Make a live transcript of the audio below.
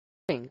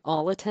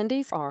All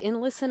attendees are in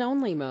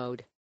listen-only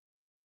mode.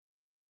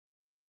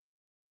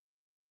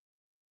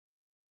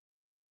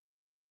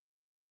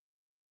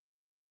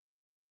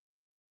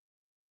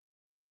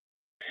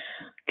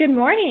 Good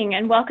morning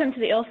and welcome to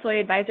the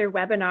ILSOI Advisor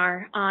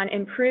webinar on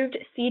Improved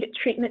Seed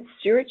Treatment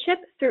Stewardship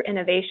Through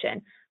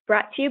Innovation,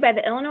 brought to you by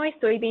the Illinois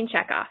Soybean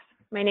Checkoff.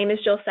 My name is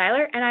Jill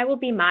Seiler and I will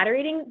be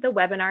moderating the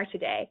webinar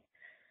today.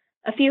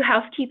 A few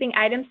housekeeping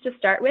items to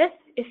start with.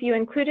 If you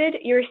included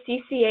your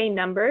CCA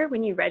number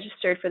when you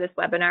registered for this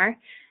webinar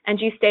and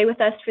you stay with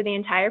us for the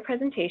entire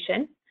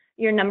presentation,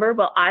 your number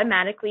will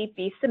automatically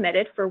be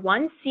submitted for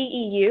one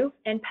CEU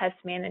in pest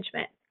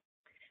management.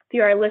 If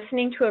you are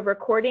listening to a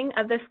recording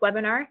of this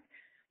webinar,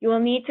 you will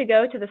need to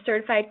go to the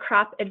Certified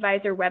Crop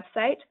Advisor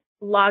website,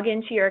 log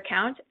into your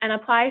account, and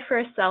apply for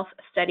a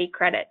self-study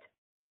credit.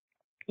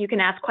 You can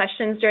ask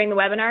questions during the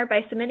webinar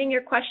by submitting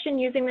your question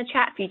using the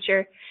chat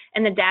feature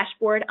in the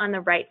dashboard on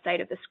the right side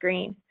of the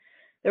screen.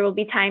 There will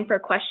be time for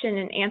question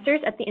and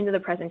answers at the end of the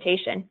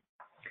presentation.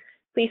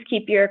 Please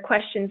keep your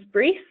questions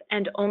brief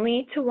and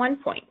only to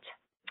one point.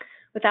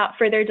 Without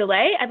further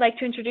delay, I'd like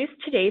to introduce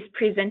today's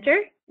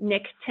presenter,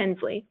 Nick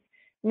Tinsley.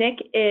 Nick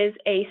is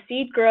a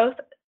seed growth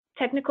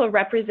technical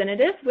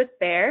representative with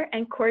Bayer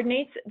and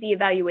coordinates the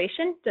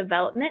evaluation,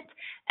 development,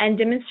 and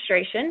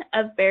demonstration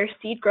of Bayer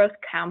seed growth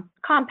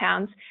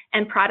compounds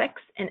and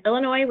products in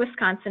Illinois,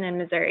 Wisconsin, and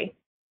Missouri.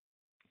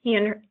 He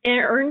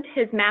earned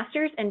his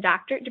master's and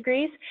doctorate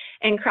degrees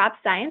in crop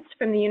science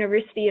from the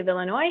University of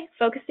Illinois,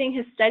 focusing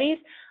his studies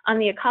on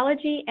the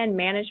ecology and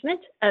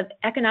management of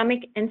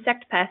economic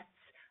insect pests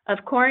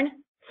of corn,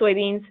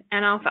 soybeans,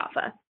 and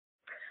alfalfa.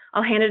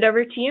 I'll hand it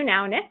over to you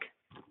now, Nick.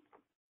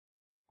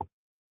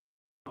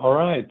 All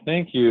right,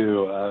 thank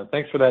you.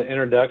 Thanks for that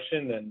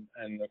introduction,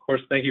 and of course,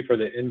 thank you for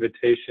the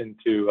invitation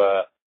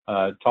to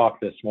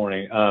talk this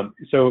morning.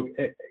 So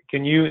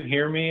can you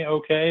hear me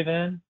okay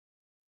then?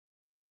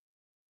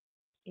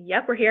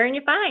 Yep, we're hearing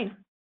you fine.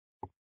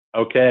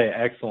 Okay,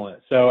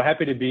 excellent. So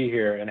happy to be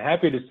here and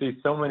happy to see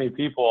so many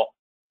people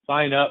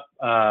sign up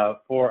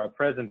for a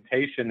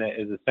presentation that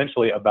is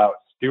essentially about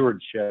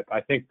stewardship. I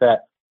think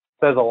that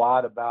says a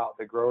lot about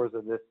the growers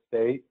of this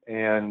state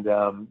and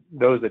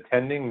those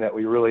attending, that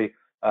we really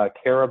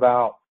care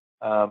about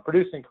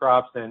producing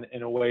crops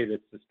in a way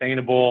that's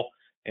sustainable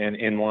and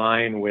in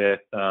line with,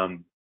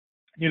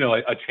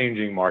 a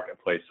changing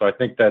marketplace. So I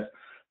think that's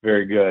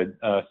very good.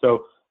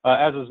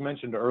 As was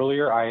mentioned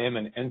earlier, I am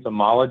an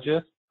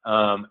entomologist,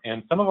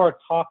 and some of our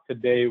talk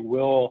today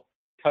will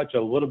touch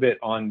a little bit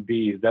on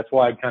bees. That's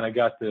why I kind of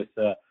got this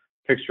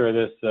picture of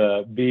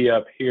this bee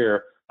up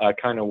here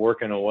kind of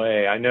working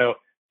away. I know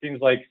seems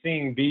like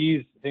seeing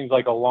bees seems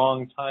like a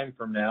long time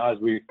from now as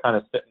we kind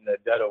of sit in the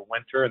dead of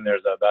winter and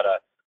there's about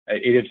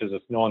 8 inches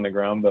of snow on the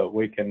ground, but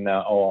we can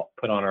all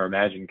put on our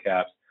Imagine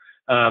caps.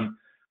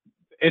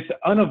 It's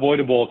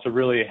unavoidable to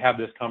really have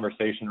this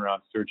conversation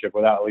around stewardship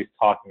without at least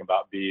talking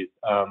about bees.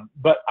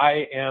 But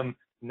I am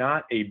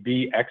not a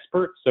bee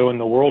expert. So in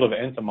the world of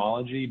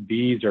entomology,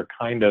 bees are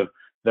kind of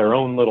their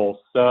own little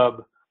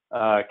sub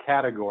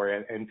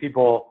category, and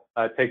people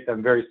take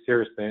them very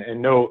seriously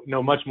and know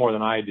much more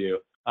than I do.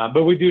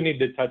 But we do need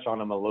to touch on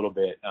them a little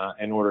bit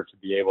in order to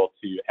be able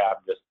to have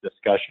this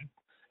discussion.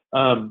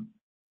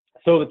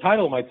 So the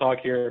title of my talk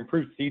here,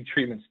 Improved Seed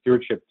Treatment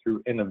Stewardship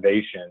Through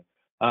Innovation.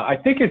 I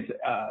think it's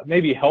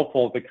maybe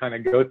helpful to kind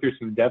of go through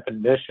some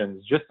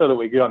definitions just so that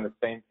we get on the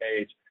same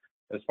page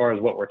as far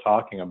as what we're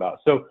talking about.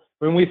 So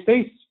when we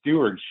say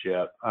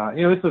stewardship,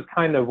 this is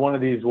kind of one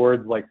of these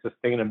words like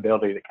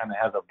sustainability that kind of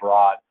has a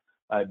broad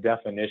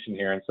definition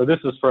here. And so this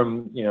is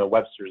from,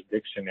 Webster's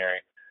Dictionary.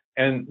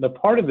 And the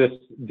part of this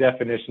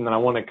definition that I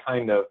want to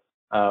kind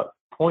of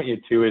point you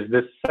to is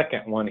this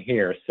second one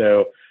here.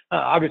 So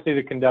obviously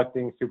the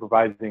conducting,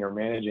 supervising, or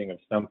managing of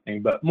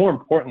something, but more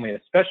importantly,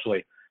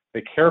 especially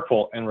the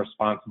careful and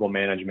responsible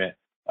management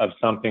of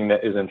something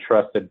that is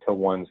entrusted to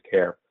one's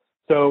care.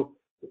 So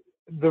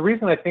the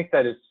reason I think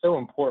that is so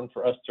important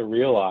for us to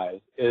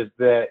realize is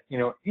that,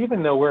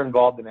 even though we're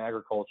involved in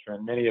agriculture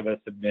and many of us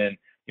have been,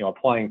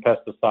 applying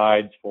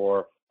pesticides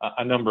for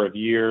a number of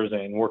years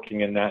and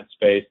working in that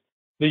space,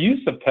 the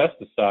use of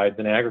pesticides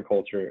in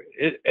agriculture,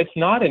 it's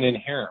not an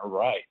inherent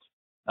right.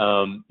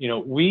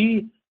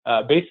 We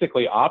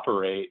basically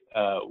operate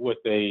with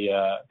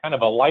a kind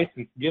of a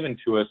license given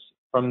to us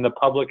from the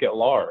public at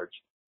large.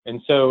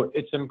 And so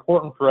it's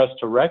important for us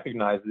to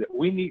recognize that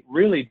we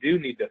really do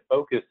need to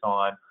focus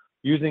on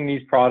using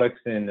these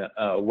products in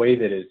a way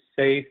that is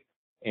safe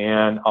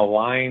and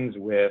aligns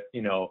with,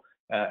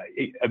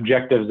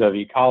 objectives of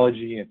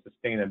ecology and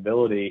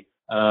sustainability.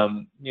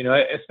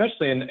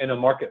 Especially in a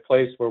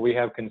marketplace where we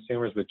have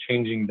consumers with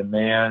changing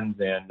demands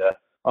and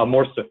a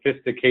more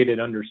sophisticated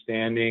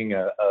understanding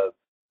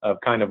of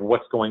kind of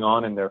what's going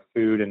on in their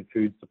food and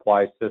food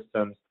supply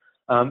systems,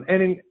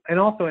 and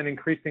also an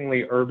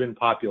increasingly urban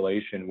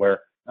population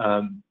where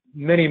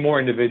many more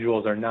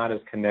individuals are not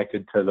as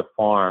connected to the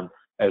farm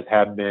as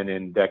have been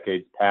in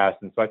decades past.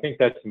 And so I think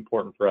that's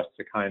important for us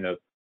to kind of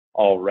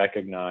all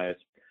recognize.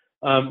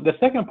 The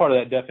second part of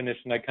that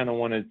definition I kind of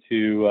wanted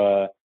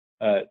to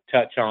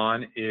touch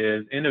on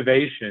is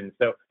innovation.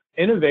 So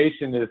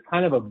innovation is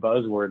kind of a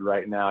buzzword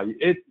right now.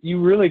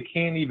 You really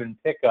can't even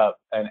pick up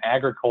an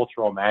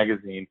agricultural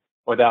magazine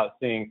without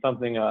seeing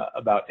something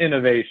about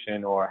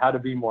innovation or how to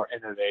be more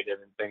innovative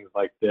and things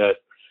like this.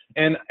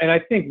 And I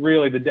think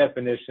really the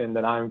definition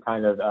that I'm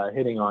kind of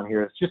hitting on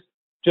here is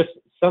just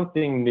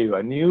something new,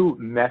 a new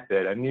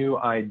method, a new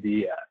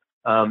idea.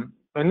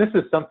 And this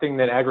is something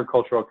that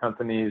agricultural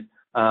companies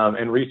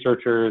and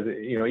researchers,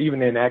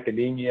 even in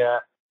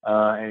academia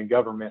and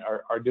government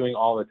are doing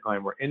all the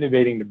time. We're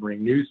innovating to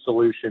bring new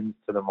solutions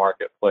to the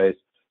marketplace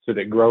so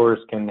that growers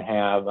can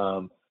have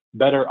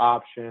better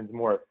options,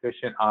 more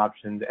efficient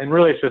options, and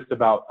really it's just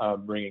about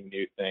bringing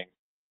new things.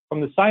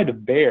 From the side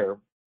of Bayer,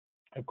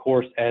 of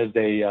course, as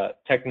a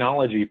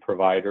technology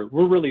provider,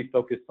 we're really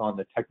focused on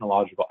the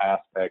technological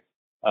aspects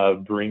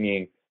of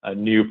bringing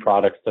new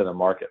products to the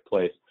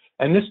marketplace.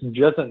 And this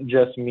doesn't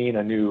just mean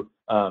a new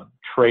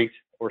trait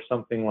or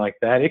something like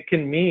that. It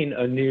can mean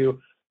a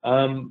new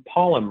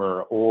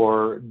polymer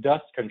or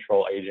dust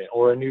control agent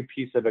or a new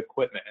piece of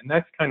equipment. And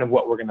that's kind of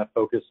what we're going to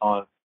focus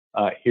on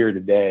here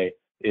today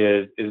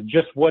is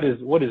just what is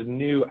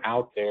new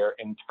out there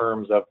in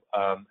terms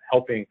of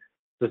helping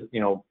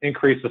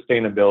increase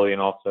sustainability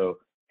and also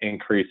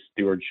increase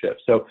stewardship.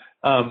 So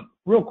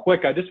real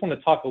quick, I just want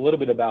to talk a little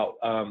bit about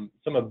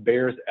some of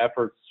Bayer's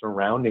efforts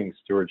surrounding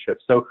stewardship.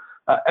 So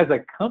as a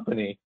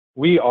company,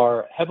 we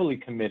are heavily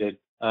committed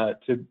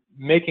to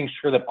making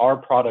sure that our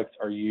products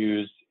are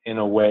used in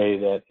a way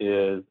that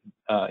is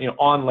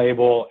on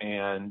label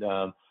and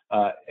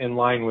in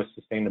line with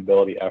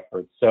sustainability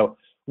efforts. So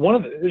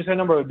there's a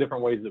number of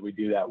different ways that we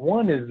do that.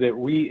 One is that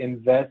we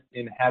invest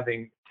in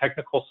having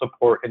technical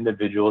support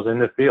individuals in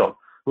the field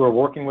who are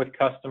working with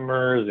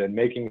customers and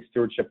making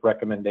stewardship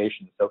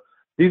recommendations. So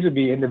these would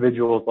be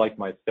individuals like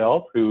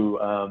myself who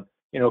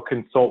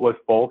consult with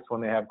folks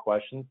when they have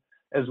questions,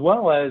 as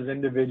well as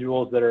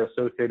individuals that are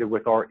associated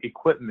with our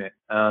equipment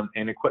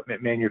and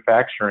equipment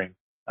manufacturing.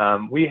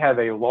 We have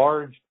a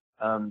large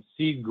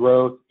seed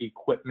growth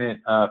equipment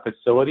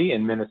facility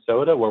in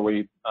Minnesota where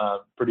we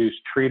produce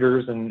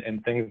treaters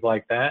and things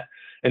like that.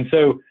 And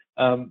so,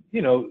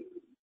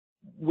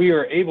 we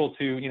are able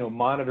to,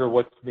 monitor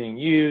what's being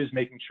used,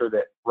 making sure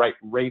that right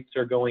rates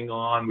are going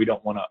on. We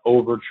don't want to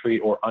over-treat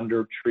or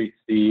under-treat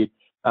seed.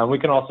 We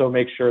can also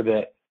make sure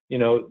that,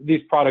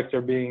 these products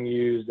are being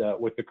used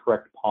with the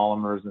correct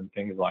polymers and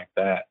things like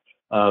that.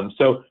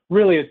 So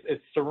really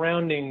it's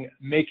surrounding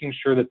making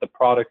sure that the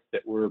products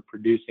that we're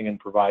producing and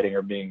providing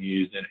are being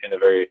used in a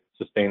very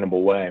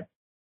sustainable way.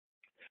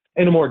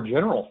 In a more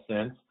general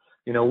sense,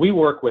 we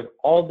work with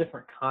all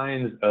different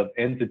kinds of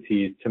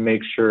entities to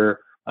make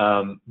sure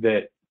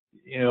that,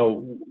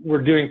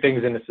 we're doing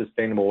things in a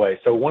sustainable way.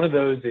 So one of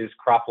those is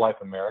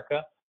CropLife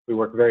America. We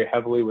work very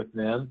heavily with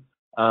them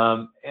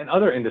and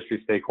other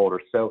industry stakeholders.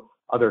 So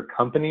other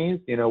companies,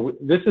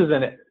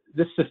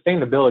 this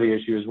sustainability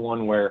issue is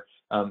one where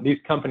these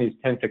companies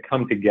tend to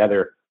come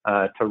together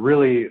to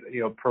really,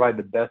 provide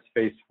the best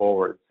face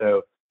forward.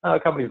 So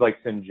companies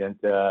like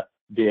Syngenta,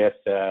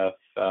 BASF,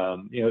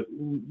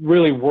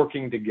 really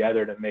working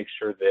together to make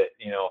sure that,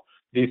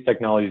 these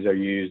technologies are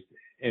used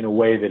in a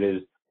way that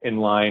is in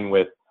line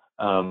with,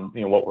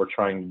 what we're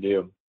trying to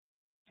do.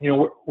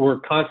 We're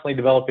constantly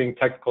developing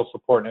technical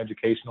support and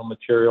educational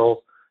materials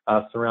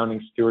surrounding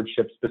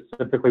stewardship,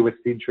 specifically with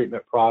seed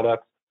treatment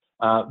products.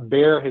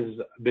 Bayer has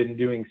been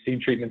doing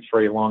seed treatments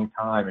for a long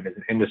time and is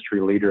an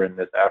industry leader in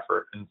this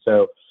effort. And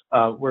so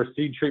where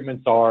seed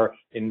treatments are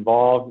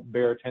involved,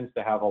 Bayer tends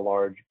to have a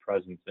large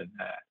presence in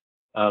that.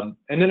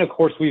 And then, of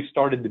course, we've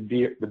started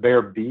the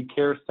Bayer Bee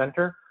Care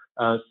Center.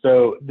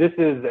 So this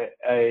is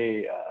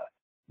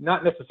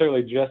not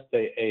necessarily just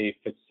a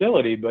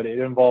facility, but it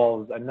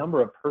involves a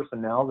number of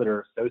personnel that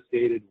are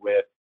associated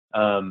with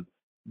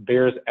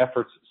Bayer's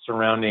efforts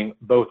surrounding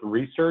both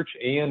research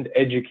and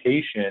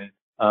education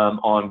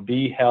on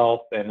bee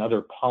health and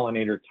other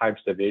pollinator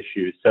types of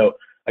issues. So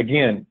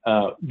again,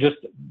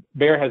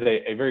 Bayer has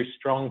a very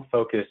strong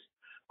focus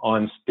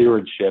on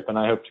stewardship, and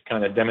I hope to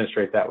kind of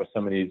demonstrate that with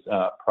some of these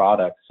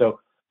products. So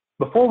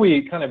before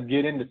we kind of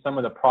get into some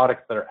of the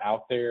products that are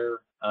out there,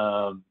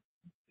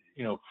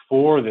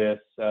 for this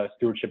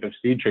stewardship of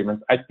seed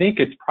treatments, I think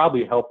it's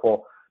probably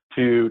helpful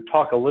to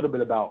talk a little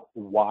bit about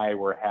why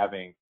we're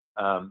having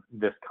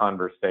this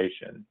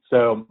conversation.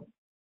 So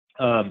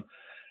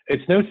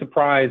it's no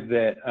surprise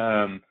that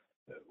I'm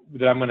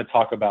going to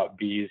talk about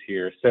bees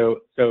here. So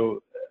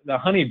the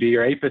honeybee,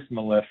 or Apis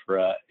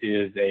mellifera,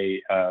 is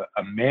a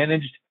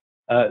managed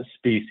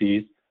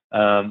species.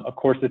 Of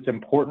course, it's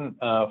important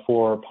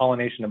for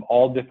pollination of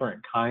all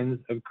different kinds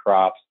of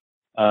crops,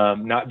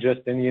 not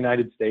just in the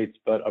United States,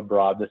 but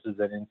abroad. This is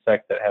an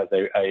insect that has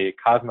a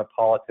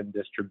cosmopolitan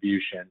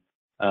distribution.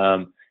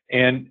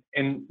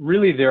 And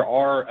really, there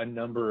are a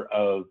number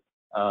of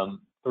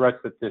threats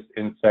that this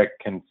insect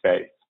can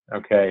face.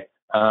 Okay,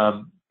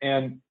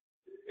 and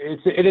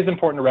it is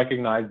important to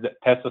recognize that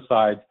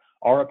pesticides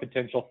are a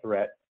potential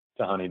threat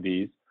to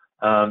honeybees.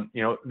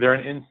 they're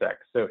an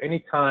insect. So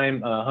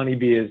anytime a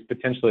honeybee is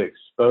potentially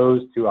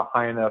exposed to a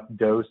high enough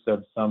dose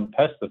of some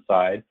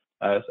pesticide,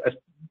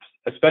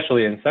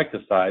 especially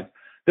insecticides,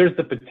 there's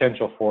the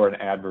potential for an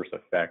adverse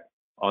effect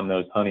on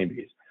those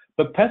honeybees.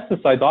 But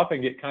pesticides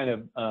often get kind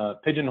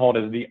of pigeonholed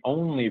as the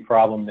only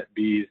problem that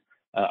bees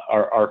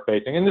are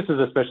facing. And this is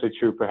especially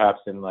true perhaps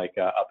in like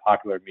a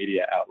popular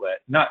media outlet.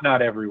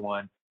 Not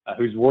everyone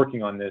who's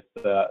working on this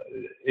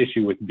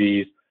issue with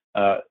bees,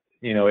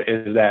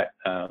 is that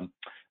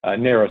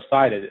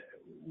narrow-sighted.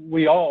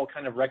 We all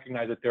kind of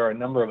recognize that there are a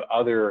number of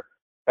other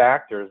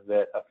factors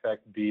that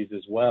affect bees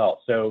as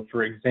well. So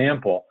for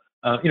example,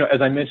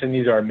 as I mentioned,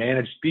 these are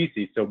managed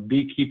species, so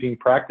beekeeping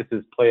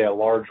practices play a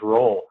large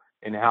role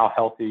in how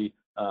healthy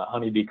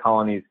honeybee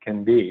colonies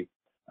can be.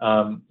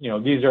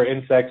 These are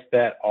insects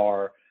that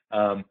are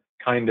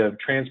kind of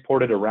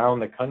transported around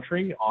the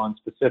country on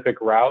specific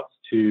routes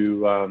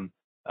to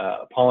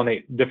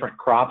pollinate different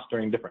crops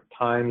during different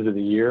times of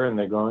the year in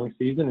the growing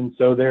season. And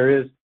so there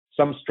is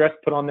some stress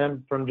put on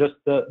them from just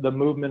the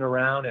movement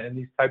around and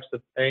these types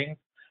of things.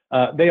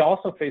 They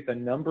also face a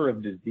number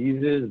of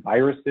diseases,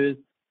 viruses,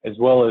 as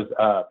well as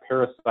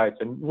parasites,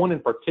 and one in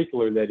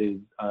particular that is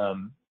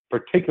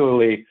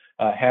particularly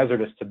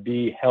hazardous to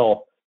bee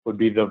health would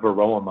be the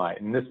varroa mite.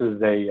 And this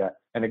is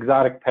an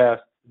exotic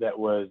pest that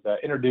was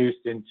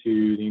introduced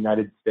into the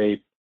United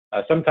States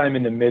sometime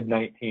in the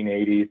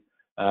mid-1980s,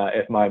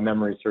 if my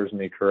memory serves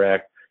me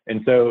correct.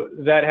 And so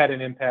that had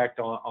an impact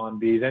on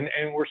bees, and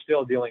we're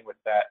still dealing with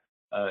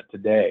that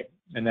today,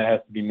 and that has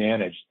to be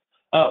managed.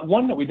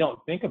 One that we don't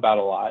think about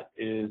a lot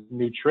is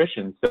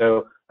nutrition.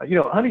 So,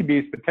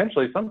 honeybees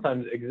potentially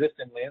sometimes exist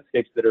in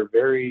landscapes that are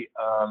very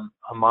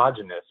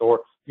homogeneous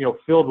or,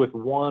 filled with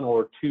one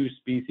or two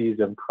species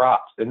of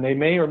crops. And they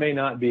may or may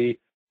not be,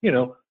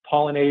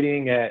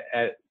 pollinating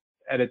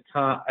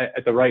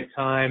at the right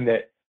time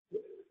that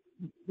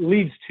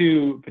leads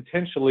to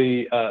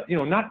potentially,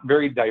 not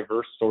very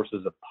diverse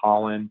sources of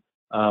pollen.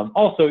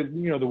 Also,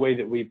 the way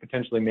that we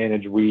potentially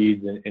manage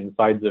weeds in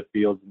sides of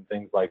fields and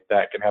things like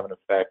that can have an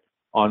effect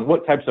on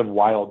what types of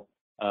wild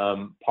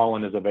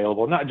pollen is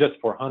available, not just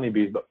for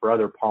honeybees, but for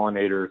other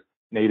pollinators,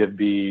 native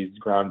bees,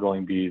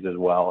 ground-dwelling bees as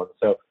well.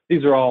 So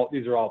these are all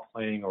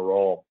playing a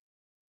role.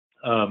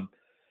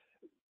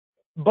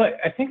 But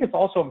I think it's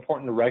also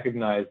important to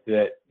recognize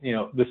that,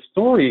 the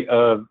story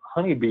of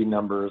honeybee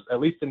numbers,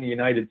 at least in the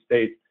United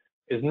States,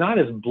 is not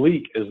as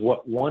bleak as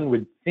what one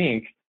would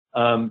think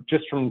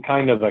just from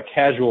kind of a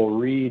casual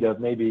read of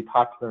maybe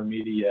popular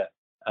media,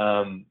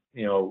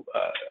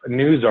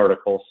 news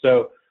articles.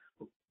 So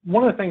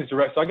one of the things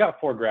so I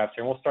got 4 graphs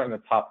here, and we'll start in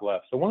the top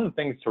left. So one of the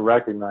things to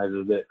recognize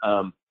is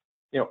that,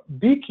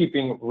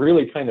 beekeeping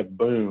really kind of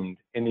boomed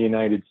in the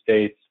United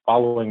States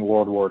following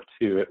World War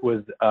II. It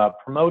was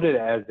promoted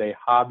as a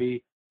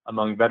hobby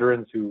among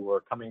veterans who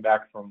were coming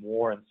back from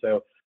war. And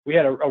so we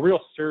had a real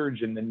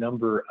surge in the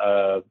number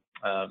of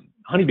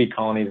honeybee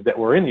colonies that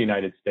were in the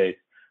United States,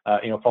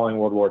 following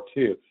World War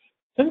II.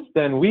 Since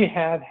then, we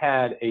have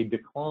had a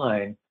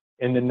decline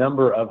in the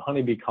number of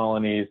honeybee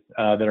colonies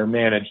that are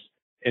managed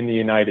in the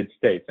United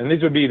States. And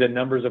these would be the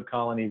numbers of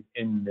colonies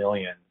in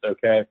millions,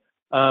 okay?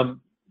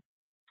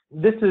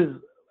 This is,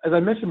 as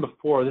I mentioned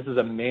before, this is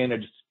a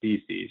managed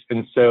species.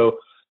 And so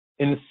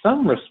in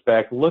some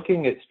respect,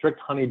 looking at strict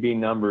honeybee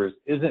numbers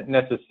isn't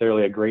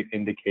necessarily a great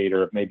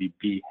indicator of maybe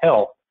bee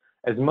health,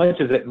 as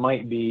much as it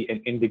might be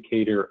an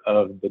indicator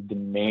of the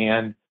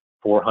demand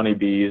for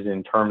honeybees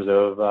in terms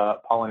of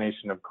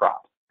pollination of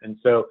crops. And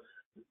so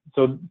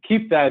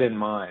keep that in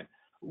mind.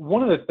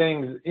 One of the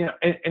things,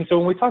 and so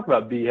when we talk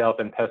about bee health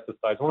and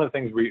pesticides, one of the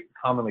things we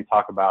commonly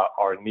talk about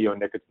are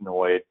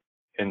neonicotinoid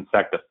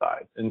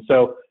insecticides. And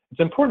so it's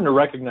important to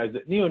recognize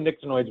that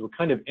neonicotinoids were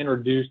kind of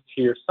introduced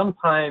here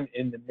sometime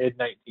in the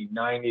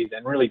mid-1990s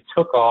and really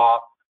took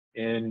off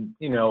in,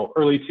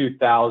 early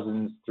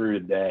 2000s through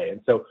today.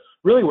 And so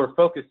really we're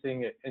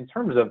focusing in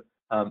terms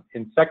of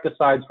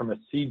insecticides from a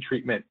seed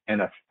treatment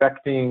and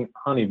affecting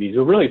honeybees.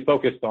 We're really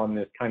focused on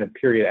this kind of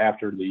period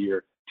after the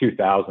year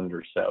 2000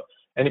 or so.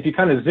 And if you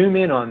kind of zoom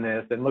in on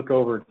this and look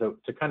over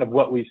to kind of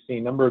what we've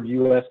seen, number of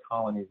U.S.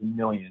 colonies in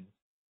millions,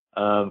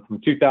 from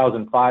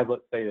 2005,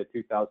 let's say, to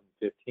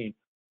 2015,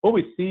 what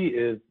we see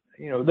is,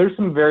 there's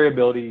some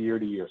variability year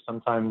to year.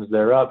 Sometimes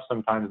they're up,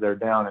 sometimes they're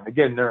down. And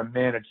again, they're a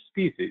managed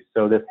species,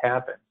 so this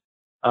happens.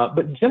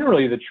 But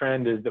generally, the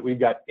trend is that we've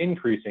got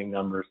increasing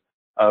numbers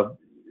of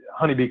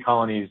honeybee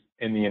colonies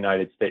in the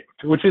United States,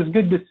 which is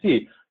good to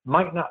see.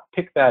 Might not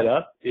pick that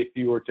up if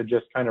you were to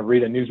just kind of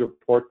read a news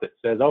report that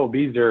says, oh,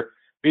 bees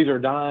are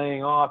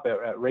dying off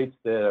at rates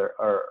that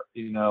are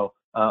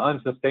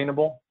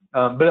unsustainable.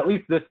 But at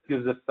least this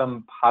gives us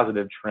some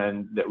positive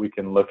trend that we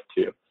can look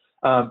to.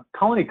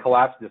 Colony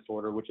collapse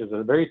disorder, which is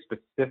a very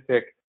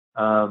specific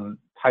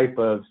type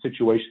of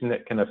situation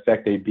that can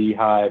affect a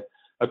beehive.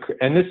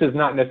 And this is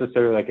not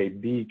necessarily like a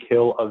bee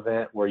kill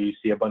event where you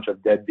see a bunch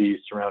of dead bees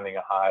surrounding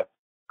a hive.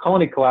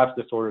 Colony collapse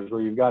disorder is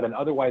where you've got an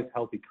otherwise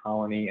healthy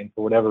colony, and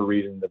for whatever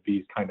reason, the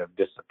bees kind of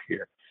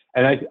disappear.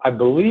 And I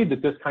believe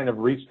that this kind of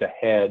reached a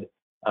head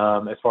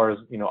as far as,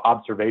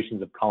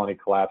 observations of colony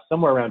collapse,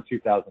 somewhere around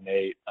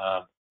 2008.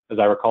 As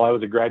I recall, I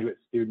was a graduate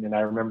student, and I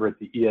remember at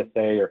the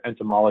ESA or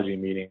entomology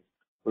meeting,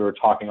 we were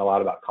talking a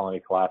lot about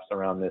colony collapse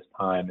around this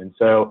time. And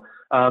so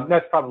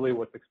that's probably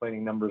what's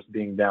explaining numbers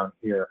being down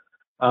here.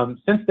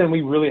 Since then,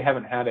 we really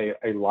haven't had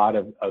a lot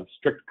of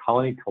strict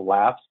colony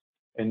collapse.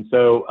 And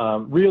so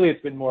really,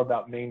 it's been more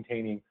about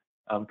maintaining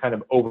kind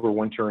of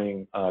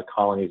overwintering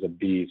colonies of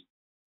bees.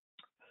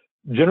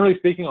 Generally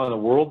speaking, on the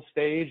world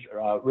stage,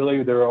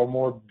 really there are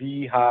more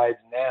bee hives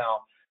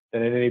now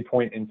than at any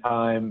point in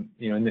time.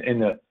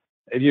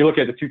 If you look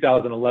at the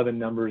 2011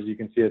 numbers, you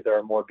can see that there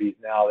are more bees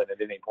now than at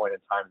any point in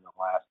time in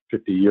the last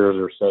 50 years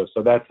or so.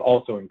 So that's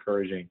also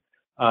encouraging.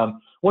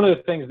 One of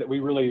the things that we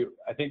really,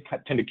 I think,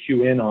 tend to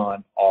cue in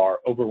on are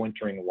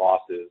overwintering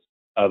losses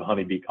of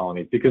honeybee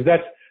colonies, because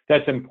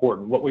that's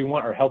important. What we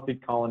want are healthy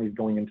colonies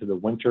going into the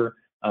winter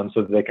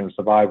so that they can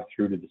survive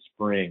through to the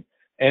spring.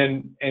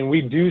 And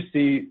we do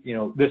see,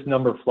 this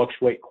number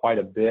fluctuate quite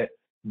a bit.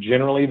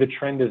 Generally, the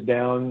trend is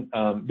down,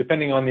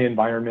 depending on the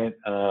environment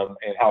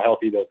and how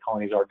healthy those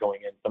colonies are going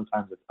in.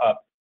 Sometimes it's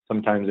up,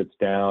 sometimes it's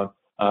down,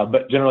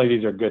 but generally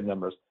these are good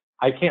numbers.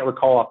 I can't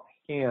recall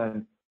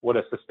offhand what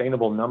a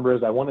sustainable number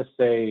is. I want to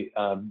say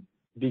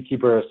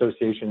Beekeeper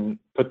Association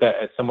put that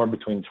at somewhere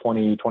between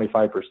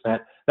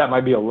 20–25%. That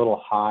might be a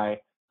little high.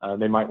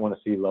 They might want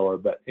to see lower,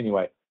 but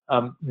anyway.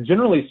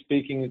 Generally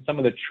speaking, some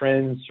of the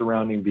trends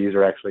surrounding bees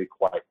are actually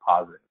quite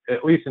positive,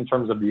 at least in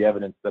terms of the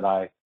evidence that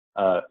I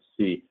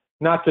see.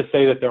 Not to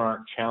say that there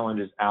aren't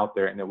challenges out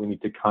there and that we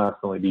need to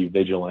constantly be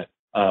vigilant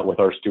with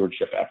our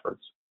stewardship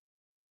efforts.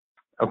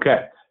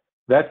 Okay,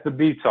 that's the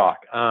bee talk.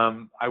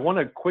 I want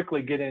to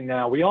quickly get in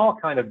now. We all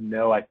kind of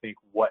know, I think,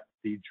 what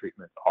seed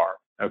treatments are,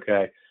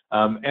 okay?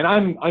 And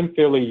I'm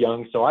fairly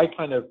young, so I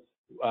kind of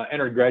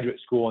entered graduate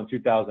school in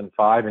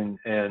 2005,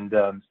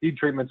 and seed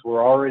treatments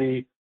were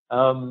already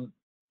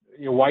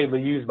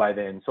widely used by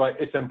then. So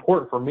it's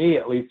important for me,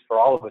 at least for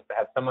all of us, to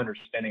have some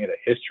understanding of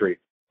the history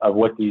of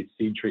what these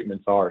seed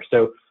treatments are.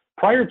 So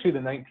prior to the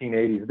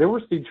 1980s, there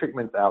were seed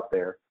treatments out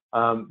there.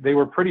 They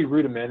were pretty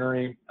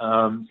rudimentary.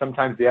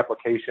 Sometimes the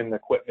application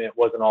equipment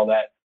wasn't all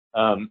that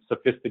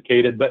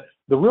sophisticated, but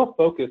the real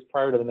focus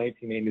prior to the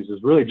 1980s was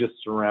really just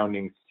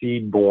surrounding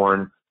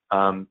seed-borne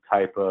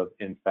type of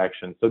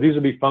infection. So these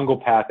would be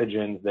fungal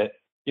pathogens that,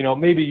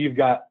 maybe you've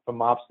got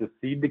Phomopsis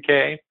seed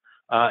decay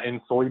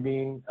in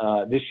soybean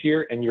this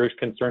year, and you're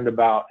concerned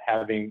about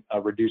having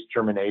a reduced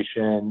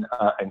germination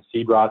and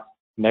seed rot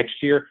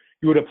next year.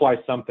 You would apply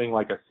something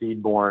like a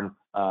seed-borne,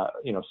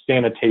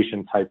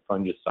 sanitation type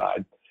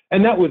fungicide,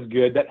 and that was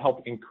good. That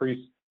helped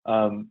increase,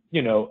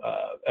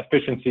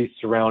 efficiency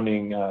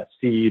surrounding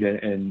seed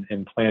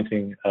and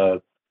planting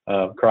of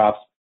crops.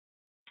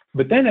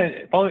 But then,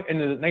 in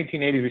the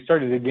 1980s, we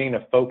started to gain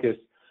a focus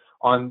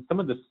on some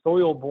of the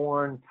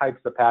soil-borne types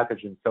of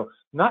pathogens. So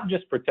not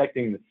just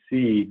protecting the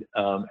seed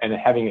and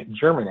having it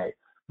germinate,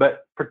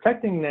 but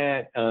protecting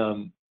that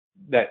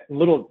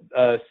little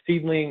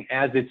seedling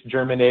as it's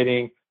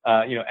germinating,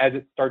 as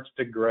it starts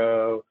to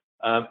grow.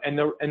 And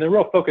the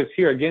real focus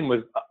here again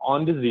was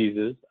on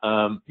diseases,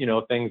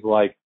 things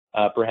like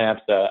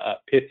perhaps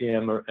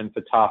Pythium and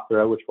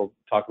Phytophthora, which we'll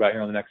talk about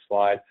here on the next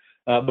slide,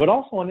 but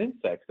also on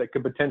insects that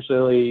could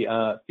potentially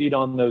feed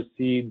on those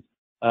seeds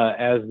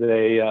as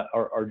they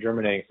are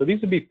germinating. So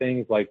these would be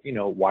things like,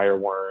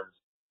 wireworms,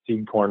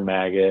 seed corn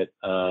maggot,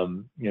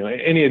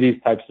 any of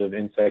these types of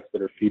insects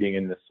that are feeding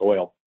in the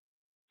soil.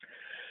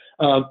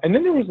 And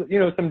then there was,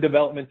 some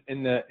developments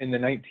in the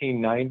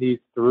 1990s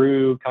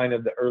through kind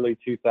of the early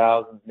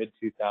 2000s, mid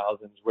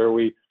 2000s, where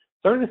we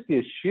started to see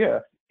a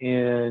shift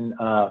in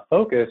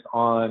focus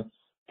on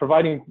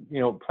providing,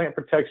 plant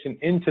protection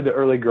into the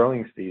early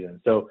growing season.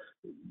 So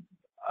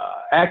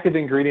active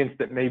ingredients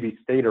that maybe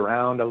stayed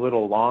around a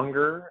little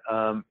longer,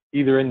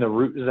 either in the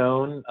root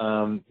zone,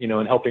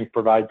 and helping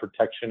provide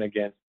protection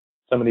against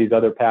some of these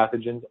other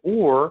pathogens,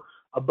 or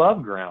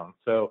above ground.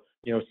 So,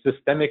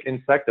 systemic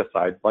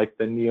insecticides like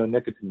the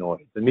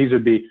neonicotinoids, and these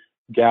would be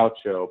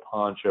Gaucho,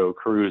 Poncho,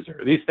 Cruiser,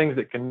 these things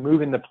that can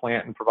move in the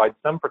plant and provide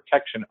some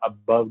protection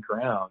above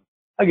ground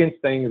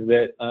against things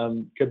that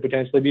could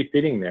potentially be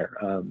feeding there,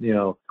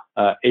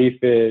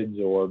 aphids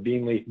or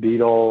bean leaf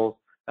beetles,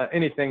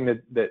 anything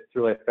that's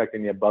really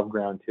affecting the above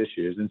ground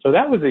tissues. And so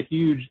that was a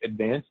huge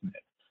advancement.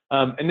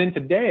 And then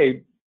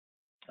today,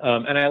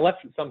 and I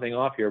left something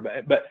off here,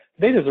 but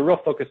today there's a real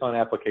focus on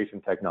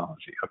application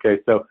technology.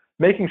 Okay, so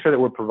making sure that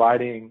we're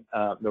providing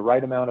the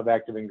right amount of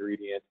active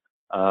ingredient,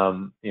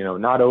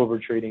 not over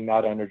treating,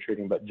 not under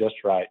treating, but just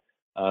right.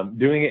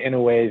 Doing it in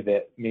a way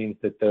that means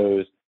that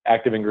those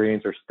active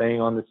ingredients are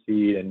staying on the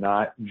seed and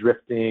not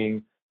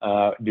drifting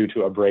due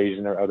to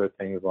abrasion or other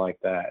things like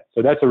that.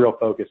 So that's a real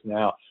focus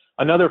now.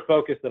 Another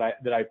focus that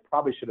I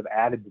probably should have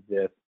added to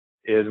this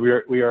is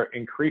we are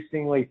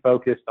increasingly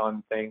focused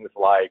on things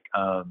like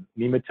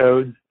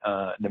nematodes,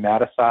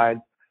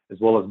 nematicides, as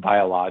well as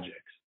biologics.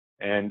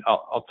 And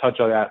I'll touch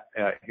on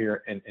that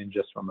here in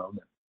just a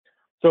moment.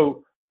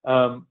 So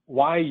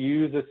why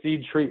use a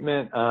seed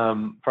treatment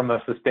from a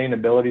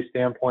sustainability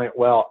standpoint?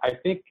 Well, I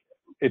think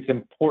it's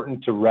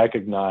important to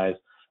recognize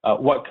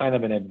what kind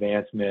of an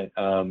advancement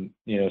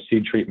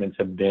seed treatments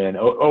have been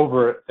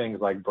over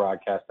things like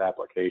broadcast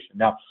application.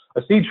 Now,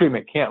 a seed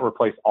treatment can't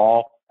replace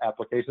all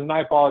applications. And I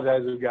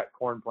apologize, we've got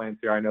corn plants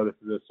here. I know this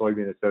is a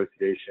soybean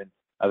association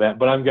event,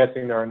 but I'm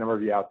guessing there are a number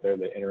of you out there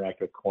that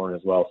interact with corn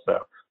as well. So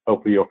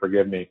hopefully you'll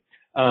forgive me.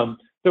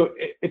 So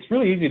it's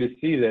really easy to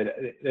see that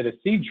a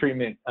seed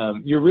treatment,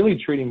 you're really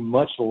treating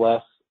much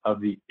less of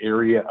the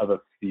area of a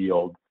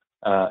field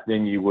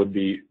than you would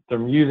be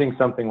from using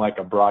something like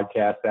a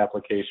broadcast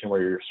application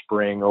where you're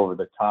spraying over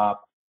the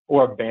top,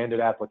 or a banded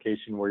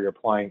application where you're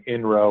applying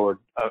in row or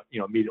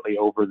immediately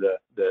over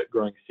the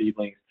growing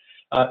seedlings.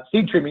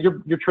 Seed treatment,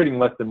 you're treating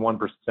less than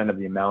 1% of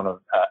the amount of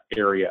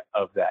area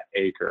of that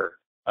acre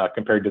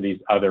compared to these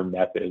other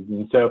methods,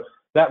 and so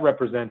that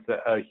represents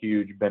a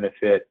huge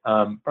benefit.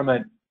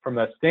 From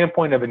a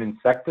standpoint of an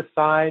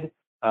insecticide,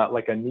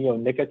 like a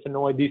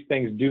neonicotinoid, these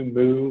things do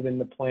move in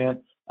the plant.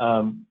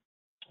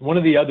 One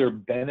of the other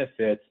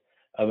benefits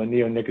of a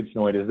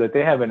neonicotinoid is that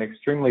they have an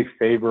extremely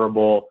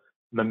favorable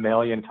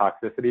mammalian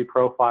toxicity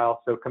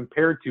profile. So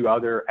compared to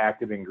other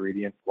active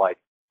ingredients like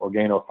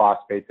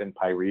organophosphates and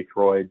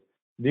pyrethroids,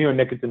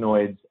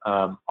 neonicotinoids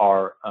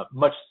are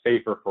much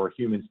safer for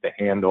humans to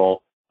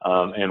handle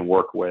and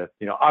work with.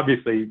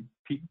 Obviously,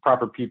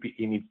 proper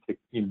PPE needs to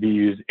be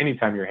used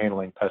anytime you're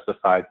handling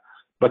pesticides,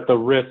 but the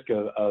risk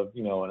of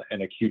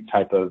an acute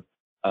type of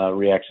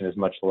reaction is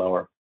much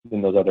lower than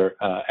those other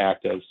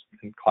actives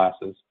and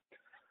classes.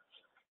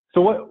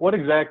 So what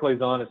exactly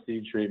is on a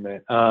seed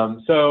treatment?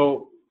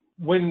 So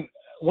one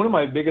of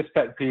my biggest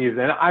pet peeves,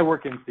 and I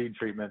work in seed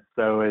treatment,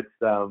 so it's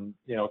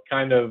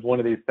kind of one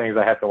of these things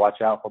I have to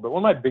watch out for. But one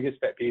of my biggest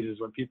pet peeves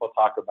is when people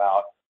talk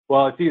about,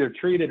 well, it's either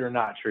treated or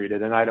not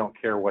treated, and I don't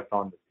care what's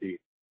on the seed.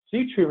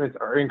 Seed treatments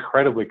are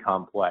incredibly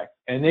complex,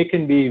 and they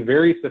can be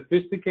very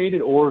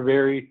sophisticated or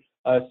very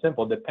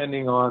simple,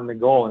 depending on the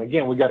goal. And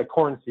again, we've got a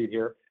corn seed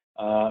here,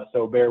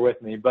 so bear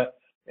with me. But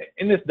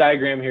in this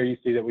diagram here, you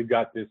see that we've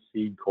got this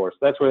seed course.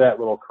 That's where that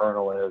little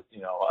kernel is.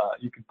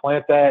 You could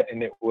plant that,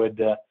 and it would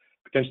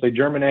potentially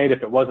germinate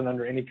if it wasn't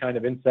under any kind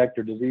of insect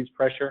or disease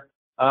pressure.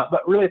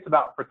 But really, it's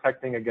about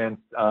protecting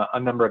against a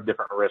number of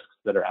different risks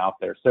that are out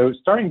there. So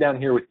starting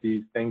down here with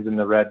these things in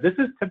the red, this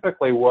is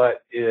typically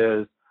what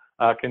is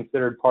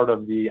considered part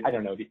of the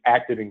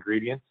active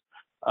ingredients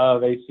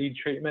of a seed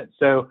treatment.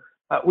 So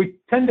we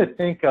tend to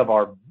think of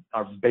our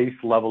base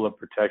level of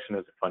protection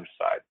as a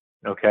fungicide,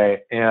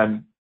 okay?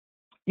 And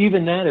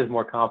even that is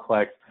more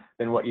complex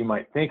than what you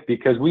might think,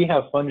 because we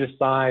have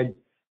fungicides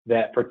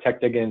that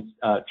protect against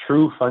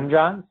true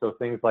fungi, so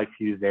things like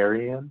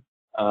Fusarium,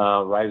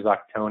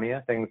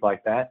 Rhizoctonia, things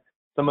like that.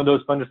 Some of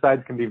those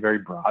fungicides can be very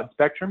broad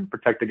spectrum,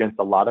 protect against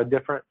a lot of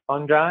different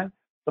fungi.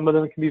 Some of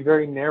them can be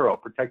very narrow,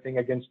 protecting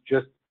against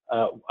just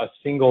a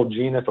single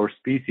genus or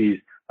species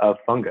of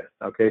fungus.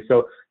 Okay,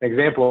 so an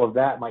example of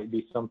that might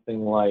be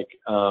something like,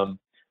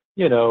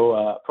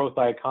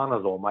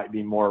 prothioconazole might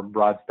be more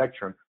broad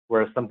spectrum,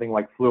 whereas something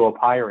like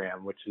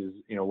fluopyram, which is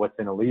what's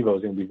in Olivo,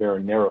 is going to be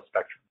very narrow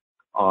spectrum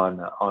on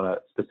a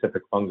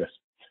specific fungus.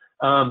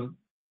 And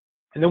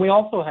then we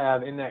also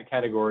have in that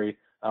category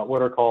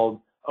what are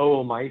called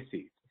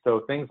oomycetes.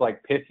 So things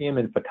like Pythium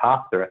and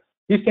Phytophthora.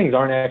 These things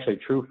aren't actually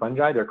true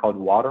fungi. They're called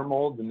water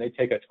molds, and they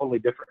take a totally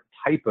different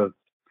type of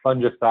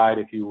fungicide,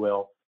 if you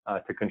will,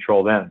 to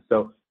control them.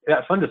 So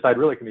that fungicide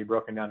really can be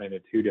broken down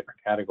into two different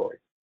categories.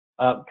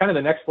 Kind of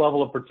the next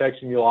level of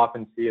protection you'll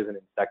often see is an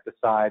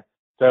insecticide.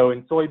 So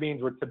in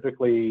soybeans, we're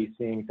typically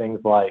seeing things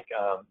like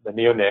the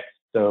neonics,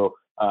 so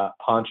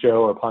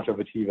Poncho or Poncho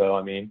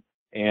Vetivo,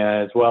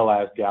 as well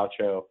as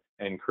Gaucho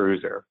and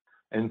Cruiser.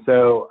 And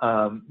so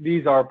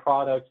these are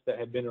products that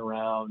have been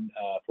around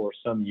for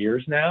some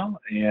years now,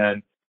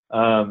 and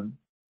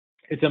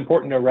it's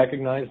important to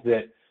recognize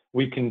that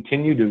we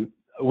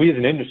as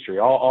an industry,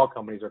 all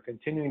companies are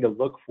continuing to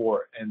look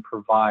for and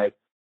provide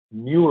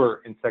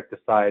newer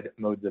insecticide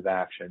modes of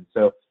action.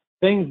 So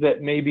things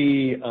that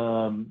maybe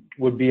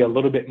would be a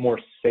little bit more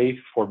safe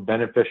for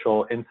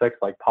beneficial insects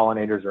like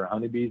pollinators or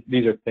honeybees,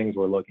 these are things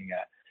we're looking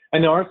at.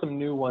 And there are some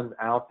new ones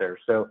out there.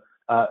 So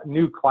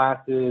new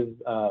classes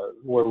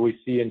where we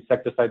see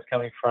insecticides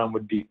coming from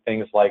would be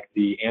things like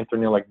the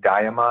anthranilic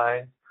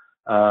diamide.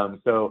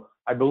 So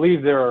I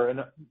believe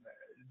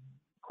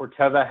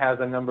Corteva has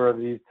a number of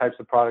these types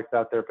of products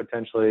out there,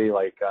 potentially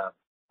like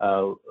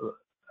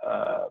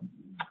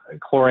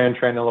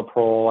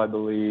chlorantraniliprole, I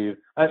believe,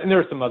 and there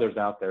are some others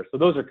out there. So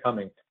those are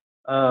coming.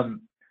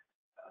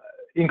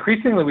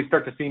 Increasingly, we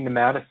start to see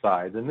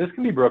nematicides, and this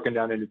can be broken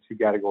down into two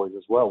categories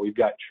as well. We've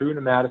got true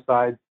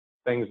nematicides,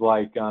 things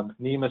like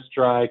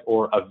Nemastrike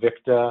or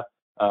Avicta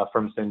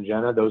from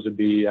Syngenta. Those would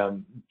be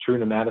true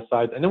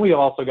nematicides. And then we have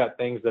also got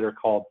things that are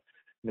called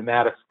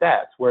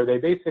nematostats, where they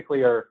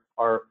basically are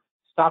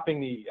stopping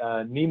the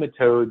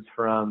nematodes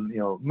from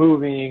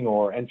moving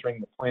or entering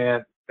the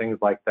plant, things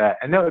like that.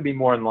 And that would be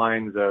more in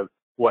lines of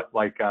what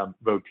like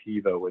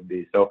Votiva would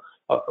be. So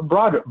a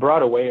broad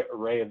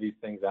array of these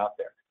things out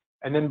there.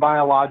 And then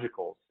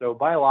biologicals. So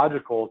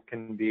biologicals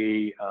can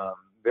be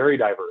very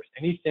diverse.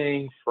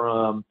 Anything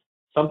from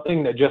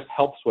something that just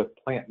helps with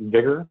plant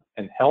vigor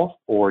and health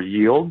or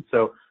yield.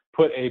 So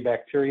put a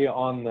bacteria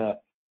on the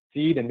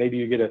seed and maybe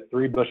you get a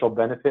 3-bushel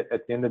benefit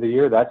at the end of the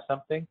year. That's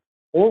something.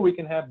 Or we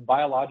can have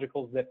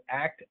biologicals that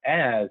act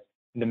as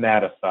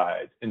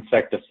nematicides,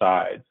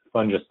 insecticides,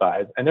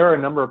 fungicides. And there are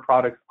a number of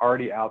products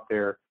already out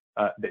there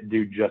that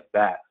do just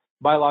that.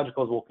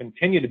 Biologicals will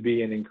continue to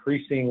be an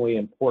increasingly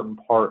important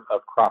part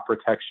of crop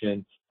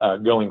protection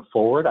going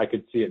forward. I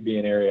could see it be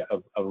an area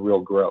of real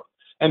growth.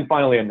 And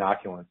finally,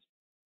 inoculants,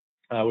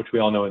 which we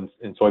all know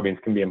in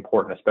soybeans can be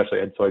important, especially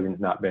had soybeans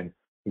not been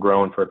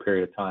grown for a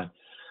period of time.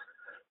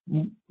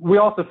 We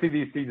also see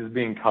these seeds as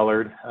being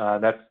colored.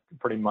 That's a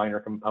pretty minor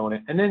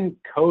component. And then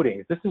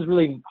coatings. This is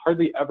really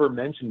hardly ever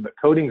mentioned, but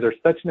coatings are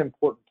such an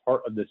important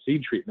part of the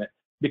seed treatment,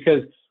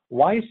 because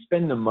why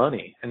spend the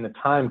money and the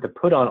time to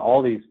put on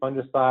all these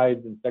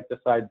fungicides,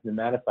 insecticides,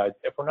 nematicides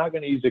if we're not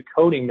going to use a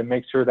coating to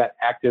make sure that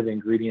active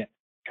ingredient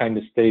kind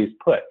of stays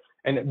put?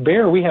 And at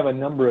Bayer, we have a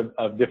number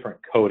of different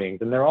coatings,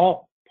 and they're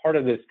all part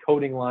of this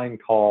coating line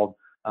called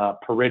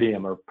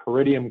Piridium or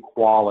Piridium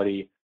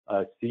quality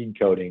seed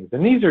coatings.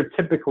 And these are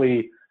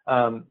typically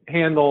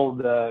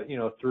handled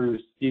through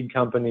seed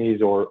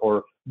companies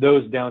or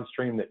those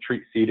downstream that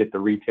treat seed at the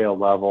retail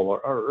level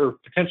or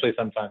potentially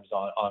sometimes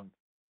on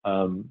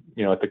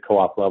at the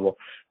co-op level.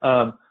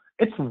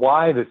 It's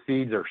why the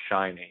seeds are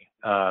shiny,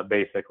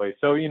 basically.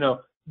 So,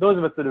 those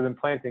of us that have been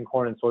planting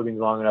corn and soybeans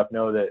long enough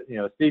know that,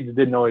 seeds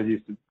didn't always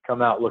used to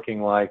come out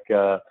looking like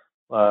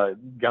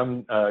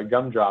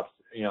gumdrops.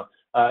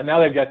 Now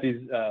they've got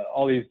these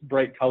all these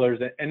bright colors,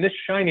 and this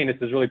shininess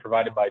is really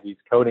provided by these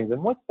coatings.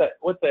 And what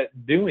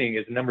that doing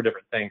is a number of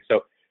different things.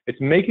 So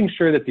it's making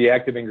sure that the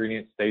active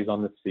ingredient stays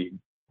on the seed.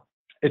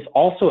 It's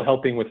also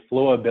helping with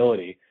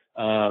flowability,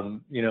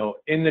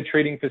 in the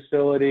treating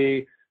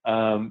facility,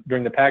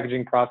 during the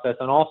packaging process,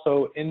 and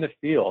also in the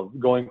field,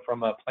 going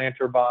from a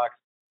planter box,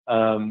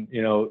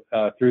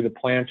 through the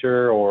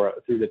planter or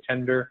through the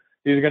tender.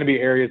 These are going to be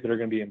areas that are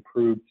going to be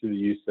improved through the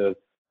use of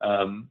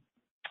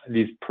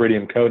these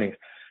Piridium coatings.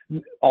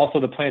 Also,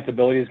 the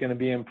plantability is going to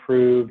be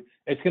improved.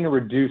 It's going to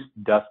reduce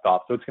dust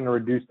off, so it's going to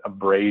reduce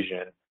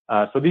abrasion.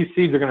 So these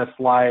seeds are going to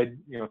slide,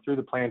 through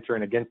the planter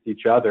and against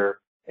each other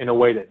in a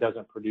way that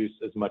doesn't produce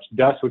as much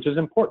dust, which is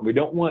important. We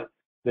don't want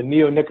the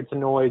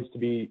neonicotinoids to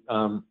be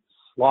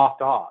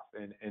sloughed off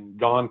and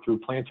gone through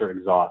planter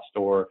exhaust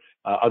or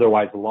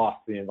otherwise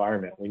lost to the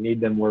environment. We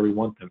need them where we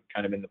want them,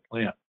 kind of in the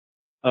plant.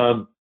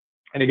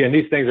 And again,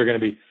 these things are going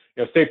to be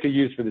safe to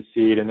use for the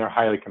seed, and they're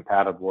highly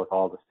compatible with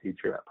all the seed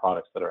treatment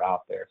products that are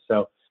out there.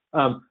 So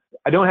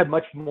I don't have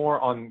much more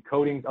on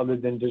coatings other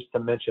than just to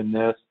mention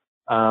this.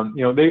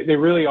 They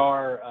really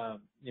are,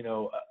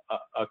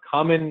 a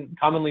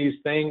commonly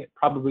used thing.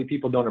 Probably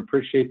people don't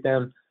appreciate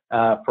them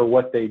for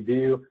what they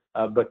do,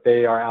 but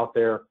they are out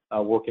there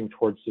working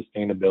towards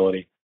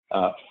sustainability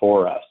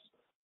for us.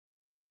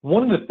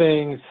 One of the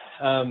things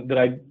that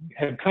I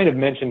have kind of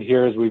mentioned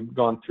here as we've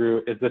gone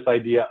through is this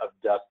idea of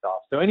dust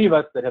off. So any of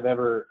us that have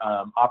ever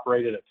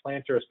operated a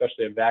planter,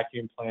 especially a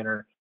vacuum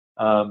planter,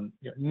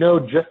 know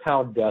just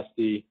how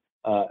dusty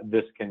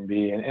this can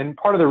be. And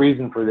part of the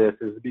reason for this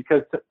is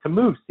because to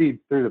move seeds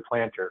through the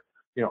planter,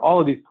 all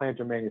of these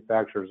planter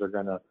manufacturers are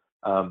going to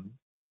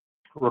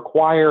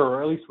require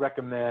or at least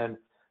recommend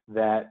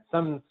that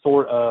some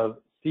sort of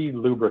seed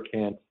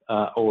lubricant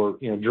or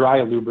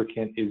dry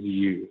lubricant is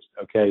used.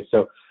 Okay,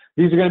 so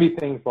these are going to be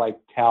things like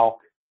talc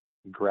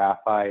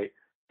graphite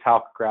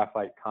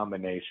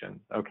combination.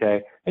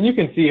 Okay, and you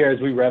can see here as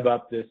we rev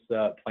up this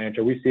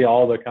planter, we see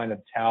all the kind of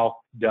talc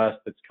dust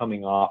that's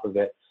coming off of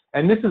it,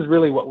 and this is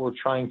really what we're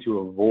trying to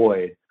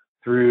avoid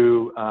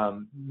through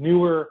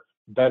newer,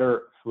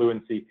 better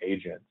fluency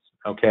agents.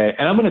 Okay,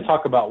 and I'm going to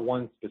talk about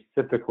one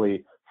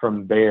specifically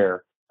from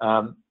Bayer.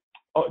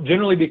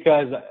 Generally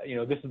because,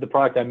 this is the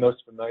product I'm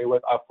most familiar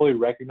with, I fully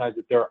recognize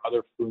that there are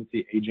other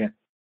fluency agent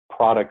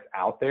products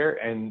out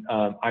there, and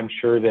I'm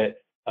sure that,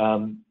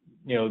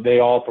 they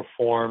all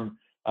perform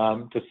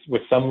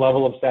with some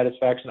level of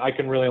satisfaction. I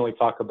can really only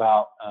talk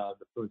about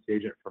the fluency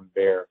agent from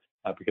Bayer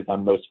because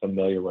I'm most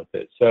familiar with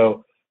it.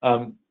 So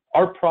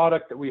our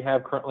product that we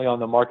have currently on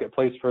the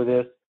marketplace for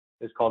this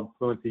is called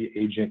Fluency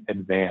Agent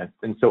Advanced.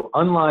 And so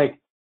unlike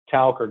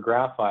talc or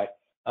graphite,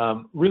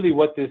 really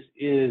what this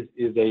is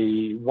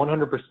a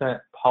 100%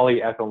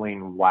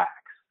 polyethylene wax,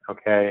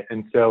 okay?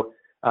 And so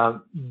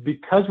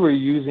because we're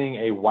using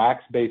a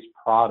wax-based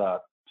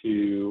product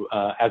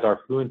as our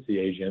fluency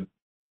agent,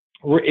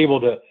 we're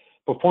able to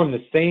perform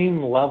the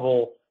same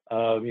level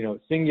of,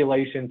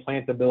 singulation,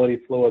 plantability,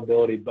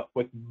 flowability, but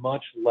with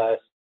much less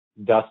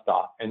dust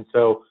off. And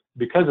so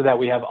because of that,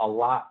 we have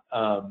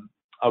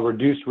a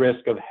reduced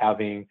risk of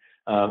having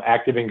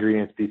active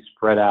ingredients be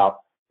spread out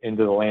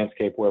into the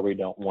landscape where we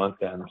don't want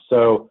them.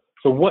 So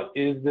what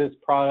is this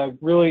product?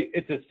 Really,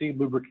 it's a seed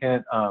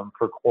lubricant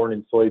for corn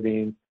and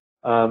soybeans.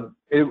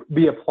 It would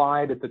be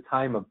applied at the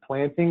time of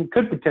planting,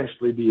 could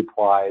potentially be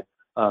applied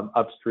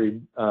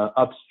upstream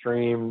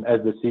as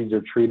the seeds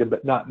are treated,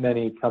 but not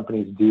many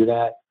companies do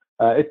that.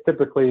 It's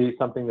typically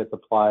something that's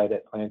applied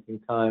at planting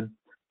time.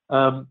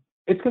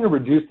 it's going to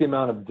reduce the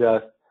amount of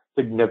dust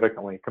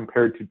significantly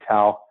compared to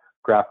talc,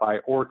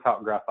 graphite, or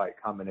talc graphite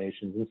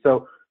combinations. And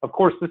so, of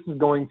course, this is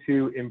going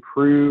to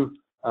improve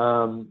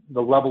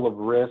the level of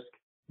risk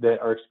that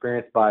are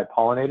experienced by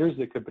pollinators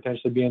that could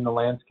potentially be in the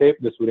landscape.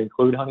 This would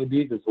include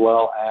honeybees as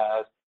well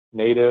as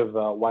native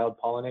wild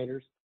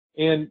pollinators.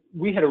 And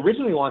we had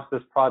originally launched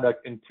this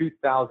product in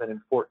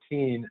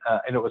 2014,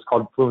 and it was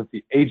called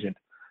Fluency Agent.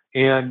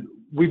 And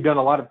we've done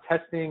a lot of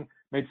testing,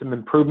 made some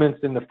improvements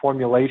in the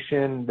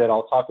formulation that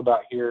I'll talk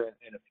about here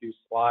in a few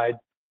slides.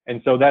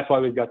 And so that's why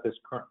we've got this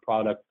current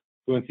product,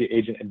 Fluency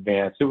Agent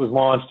Advanced. It was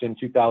launched in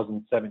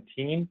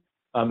 2017,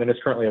 and it's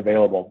currently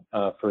available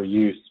for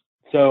use.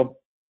 So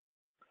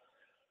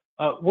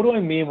what do I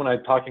mean when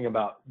I'm talking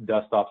about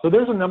dust off? So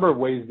there's a number of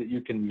ways that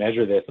you can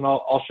measure this, and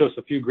I'll show us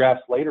a few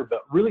graphs later,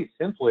 but really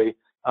simply,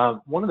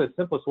 one of the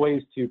simplest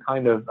ways to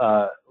kind of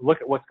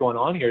look at what's going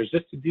on here is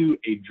just to do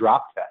a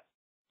drop test.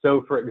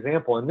 So for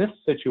example, in this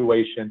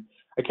situation,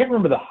 I can't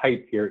remember the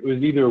height here. It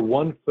was either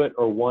 1 foot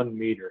or 1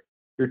 meter.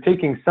 You're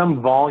taking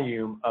some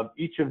volume of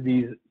each of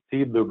these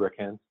seed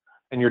lubricants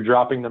and you're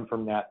dropping them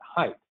from that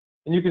height.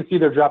 And you can see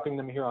they're dropping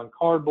them here on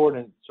cardboard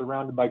and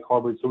surrounded by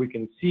cardboard, so we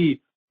can see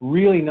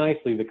really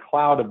nicely the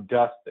cloud of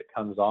dust that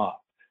comes off.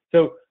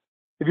 So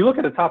if you look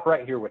at the top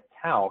right here with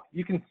talc,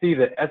 you can see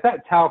that as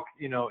that talc,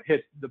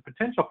 hits the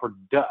potential for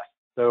dust.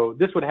 So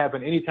this would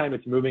happen anytime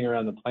it's moving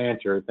around the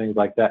planter, things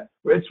like that.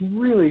 It's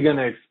really going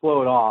to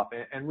explode off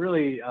and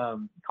really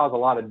cause a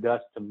lot of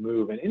dust to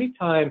move. And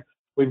anytime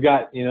we've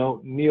got,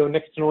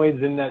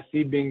 neonicotinoids in that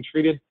seed being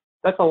treated,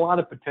 that's a lot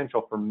of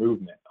potential for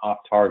movement off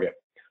target.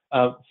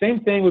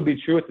 Same thing would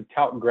be true with the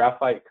talc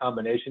graphite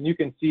combination. You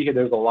can see here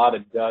there's a lot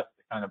of dust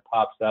that kind of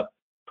pops up,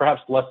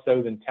 perhaps less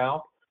so than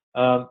talc.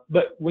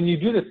 But when you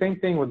do the same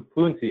thing with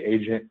Fluency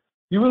Agent,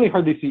 you really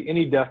hardly see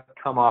any dust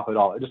come off at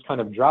all. It just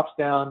kind of drops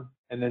down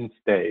and then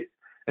stays.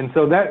 And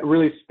so that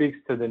really speaks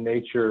to the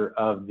nature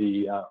of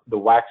the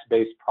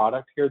wax-based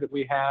product here that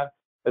we have,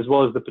 as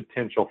well as the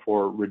potential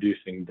for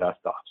reducing dust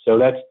off. So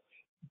that's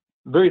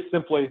very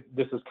simply,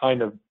 this is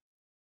kind of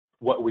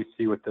what we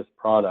see with this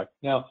product.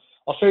 Now,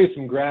 I'll show you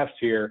some graphs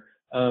here,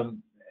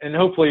 and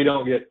hopefully you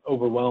don't get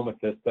overwhelmed with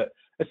this, but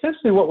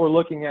essentially what we're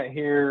looking at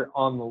here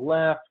on the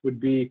left would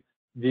be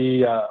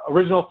the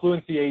original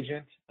Fluency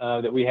Agent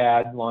that we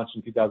had launched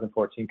in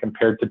 2014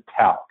 compared to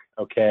talc,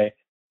 okay,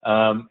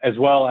 as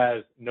well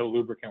as no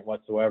lubricant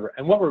whatsoever.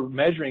 And what we're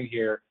measuring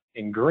here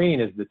in green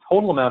is the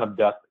total amount of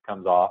dust that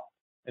comes off,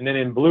 and then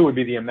in blue would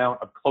be the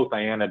amount of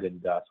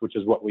clothianidin dust, which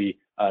is what we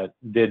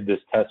did this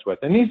test with.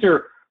 And these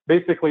are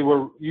basically,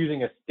 we're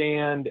using a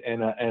stand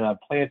and a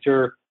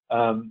planter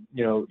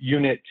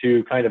unit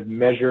to kind of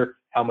measure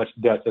how much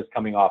dust is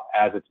coming off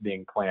as it's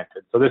being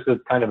planted. So this is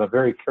kind of a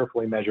very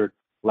carefully measured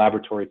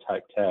laboratory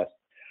type test.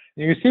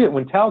 And you can see that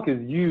when talc is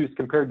used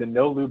compared to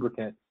no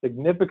lubricant,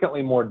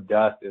 significantly more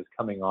dust is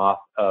coming off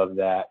of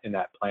that in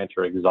that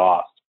planter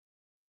exhaust.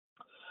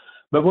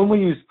 But when we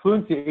use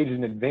Fluency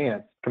Agent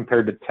Advanced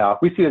compared to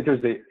talc, we see that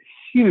there's a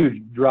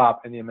huge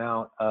drop in the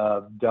amount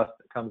of dust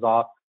that comes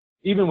off.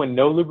 Even when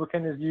no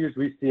lubricant is used,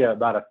 we see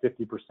about a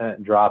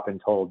 50% drop in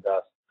total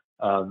dust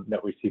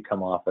that we see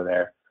come off of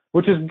there,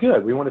 which is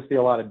good. We want to see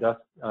a lot of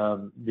dust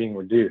being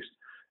reduced.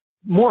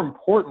 More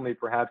importantly,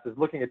 perhaps, is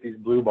looking at these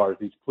blue bars,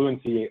 these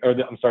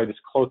this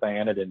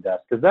clothianidin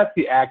dust, because that's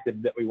the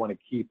active that we want to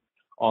keep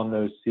on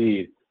those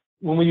seeds.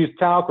 When we use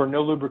talc or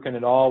no lubricant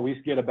at all,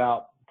 we get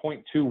about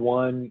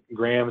 0.21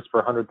 grams per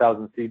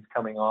 100,000 seeds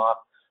coming off.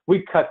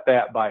 We cut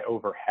that by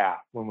over half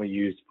when we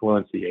use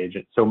Fluency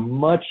Agent. So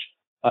much,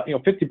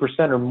 50%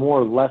 or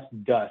more less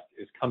dust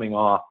is coming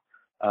off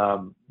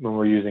when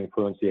we're using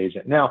Fluency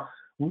Agent. Now,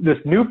 this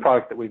new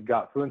product that we've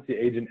got, Fluency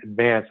Agent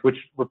Advanced, which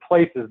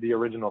replaces the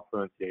original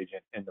Fluency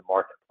Agent in the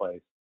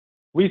marketplace,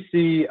 we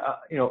see,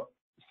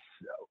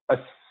 a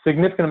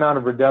significant amount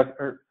of reduction,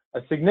 or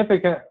a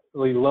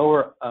significantly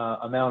lower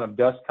amount of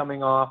dust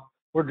coming off.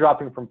 We're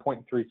dropping from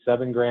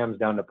 0.37 grams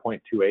down to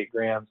 0.28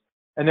 grams.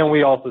 And then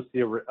we also see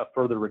a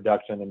further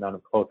reduction in the amount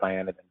of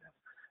clothianidin.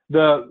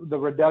 The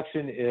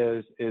reduction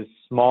is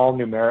small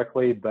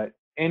numerically, but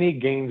any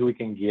gains we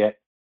can get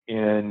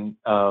in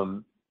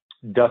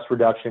dust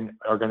reduction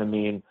are going to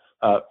mean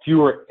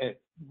fewer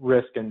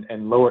risk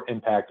and lower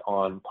impact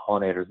on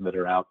pollinators that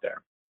are out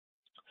there.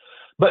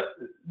 But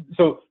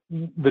so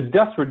the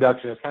dust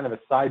reduction is kind of a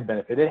side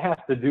benefit. It has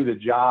to do the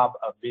job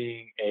of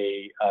being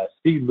a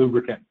seed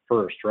lubricant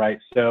first, right?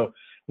 So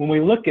when we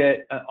look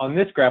at, on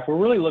this graph, we're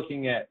really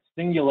looking at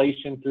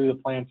singulation through the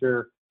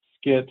planter,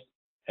 skips,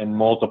 and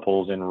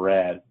multiples in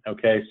red,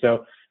 okay?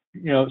 So,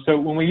 so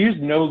when we use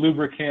no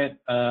lubricant,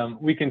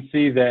 we can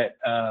see that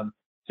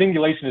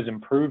singulation is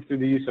improved through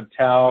the use of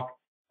talc,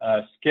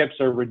 skips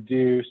are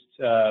reduced,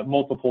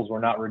 multiples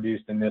were not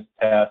reduced in this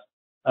test.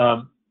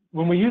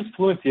 When we use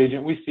Fluency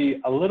Agent, we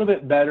see a little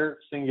bit better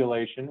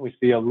singulation, we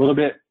see a little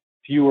bit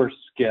fewer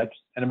skips,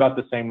 and about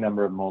the same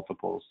number of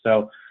multiples.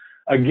 So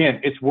again,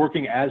 it's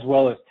working as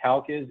well as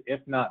talc is, if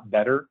not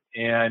better,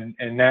 and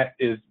that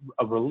is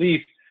a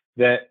relief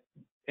that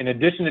in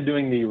addition to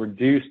doing the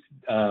reduced,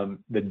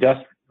 the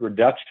dust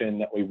reduction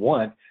that we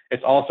want,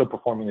 it's also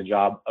performing the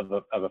job of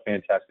a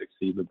fantastic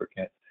seed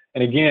lubricant.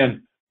 And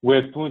again,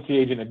 with Fluency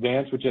Agent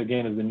Advanced, which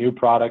again is the new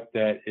product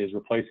that is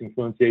replacing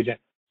Fluency Agent,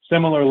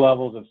 similar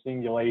levels of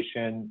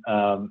singulation,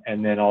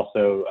 and then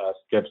also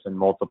skips and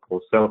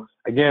multiples. So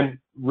again,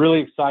 really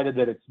excited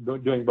that it's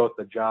doing both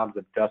the jobs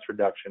of dust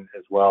reduction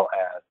as well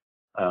as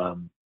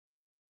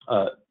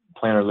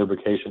planter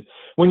lubrication.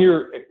 When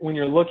you're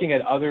looking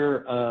at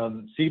other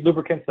seed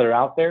lubricants that are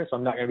out there, so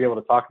I'm not going to be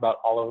able to talk about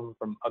all of them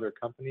from other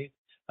companies.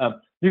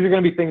 These are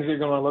going to be things that you're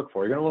going to want to look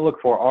for. You're going to look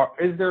for,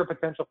 is there a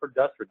potential for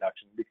dust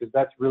reduction? Because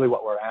that's really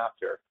what we're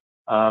after.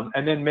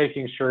 And then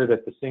making sure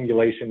that the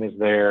singulation is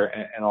there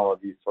and all of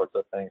these sorts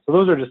of things. So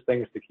those are just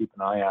things to keep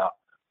an eye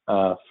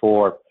out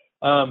for.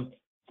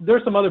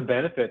 There's some other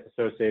benefits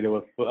associated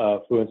with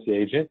Fluency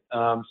Agent.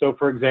 So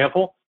for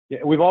example,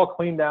 we've all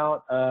cleaned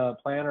out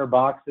planter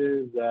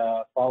boxes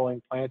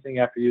following planting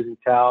after using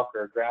talc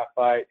or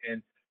graphite,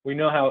 and we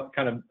know how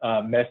kind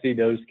of messy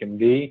those can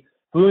be.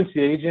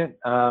 Fluency Agent,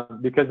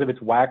 because of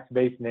its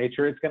wax-based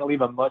nature, it's going to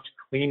leave a much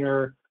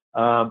cleaner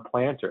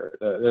planter.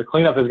 The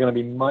cleanup is going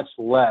to be much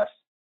less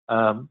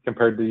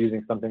compared to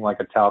using something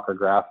like a talc or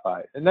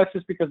graphite. And that's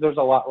just because there's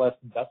a lot less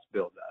dust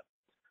buildup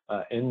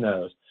in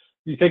those.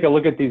 You take a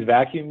look at these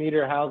vacuum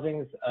meter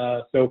housings.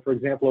 So for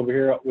example, over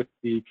here with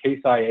the Case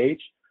IH,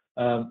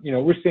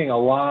 we're seeing a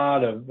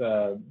lot of,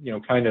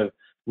 kind of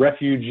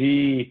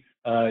refugee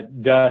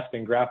dust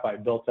and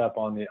graphite built up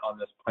on this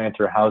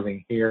planter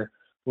housing here.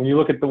 When you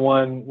look at the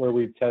one where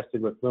we've tested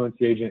with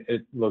Fluency Agent,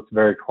 it looks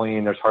very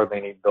clean. There's hardly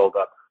any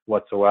buildup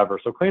whatsoever.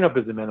 So cleanup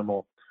is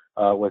minimal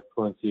with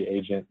Fluency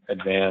Agent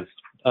Advanced.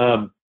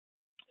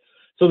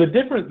 So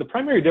the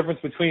primary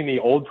difference between the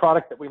old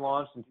product that we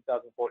launched in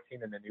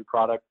 2014 and the new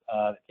product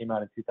that came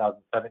out in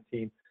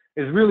 2017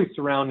 is really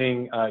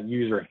surrounding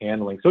user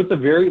handling. So it's a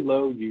very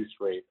low use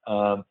rate.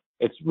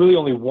 It's really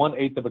only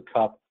 1/8 of a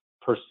cup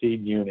per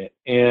seed unit.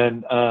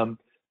 And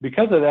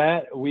because of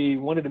that, we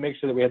wanted to make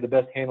sure that we had the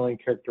best handling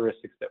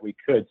characteristics that we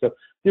could. So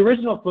the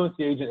original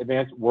Fluency Agent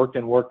Advanced worked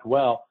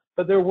well,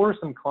 but there were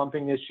some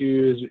clumping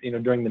issues,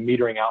 during the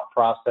metering out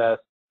process.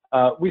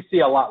 We see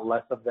a lot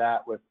less of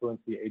that with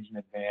Fluency Agent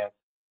Advanced.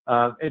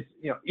 It's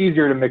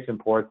easier to mix and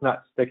pour. It's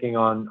not sticking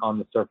on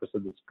the surface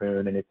of the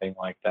spoon, anything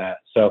like that.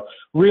 So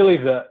really,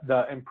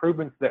 the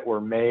improvements that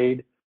were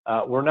made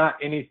were not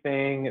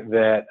anything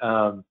that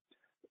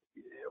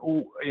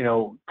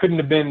couldn't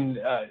have been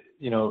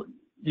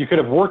you could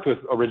have worked with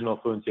original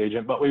Fluency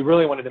Agent, but we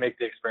really wanted to make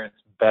the experience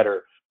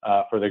better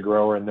for the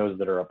grower and those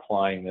that are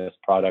applying this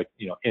product,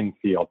 in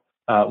field.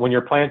 When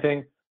you're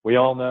planting, we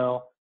all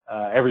know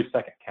every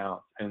second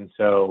counts, and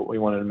so we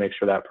wanted to make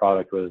sure that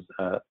product was,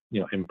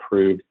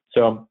 improved.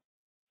 So,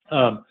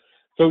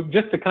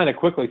 just to kind of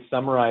quickly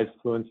summarize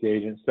Fluency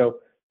Agent. So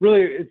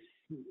really, it's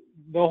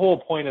the whole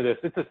point of this.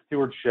 It's a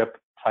stewardship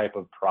type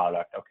of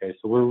product. Okay,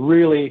 so we're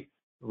really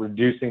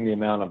reducing the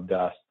amount of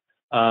dust.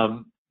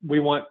 We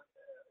want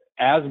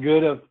as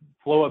good of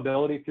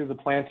flowability through the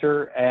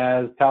planter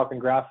as talc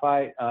and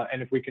graphite,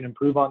 and if we can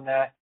improve on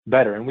that,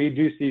 better. And we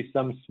do see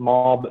some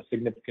small but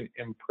significant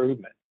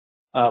improvement.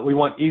 We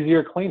want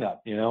easier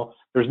cleanup.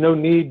 There's no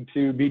need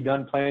to be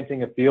done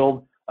planting a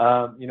field,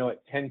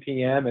 at 10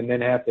 p.m. and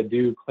then have to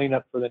do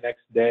cleanup for the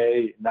next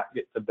day, not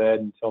get to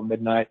bed until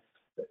midnight.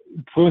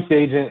 Fluency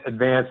Agent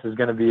Advanced is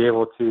going to be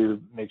able to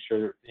make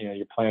sure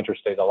your planter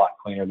stays a lot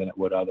cleaner than it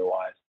would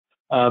otherwise.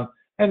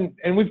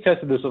 And we've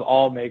tested this with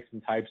all makes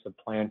and types of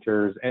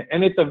planters,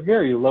 and it's a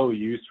very low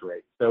use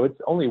rate. So it's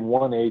only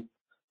 1/8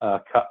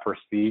 cup per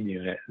seed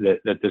unit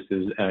that this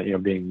is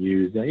being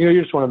used. And,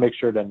 you just want to make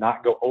sure to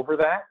not go over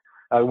that.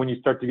 When you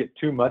start to get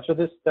too much of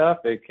this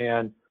stuff, it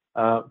can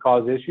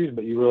cause issues,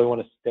 but you really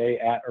want to stay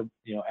at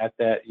at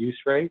that use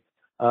rate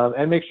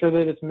and make sure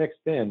that it's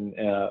mixed in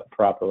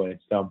properly.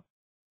 So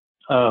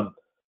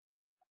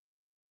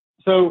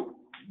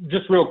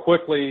just real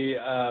quickly,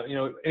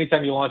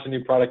 anytime you launch a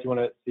new product, you want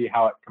to see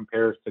how it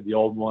compares to the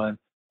old one.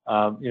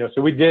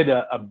 So we did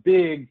a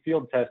big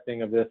field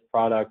testing of this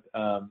product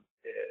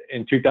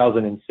in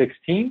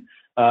 2016.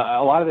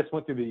 A lot of this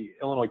went through the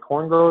Illinois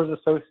Corn Growers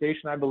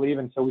Association, I believe,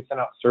 and so we sent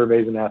out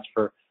surveys and asked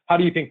for, how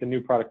do you think the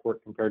new product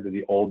worked compared to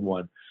the old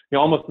one?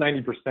 Almost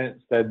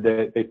 90% said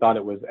that they thought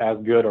it was as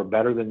good or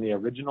better than the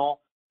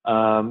original.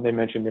 They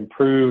mentioned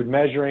improved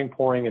measuring,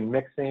 pouring, and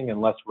mixing, and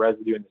less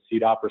residue in the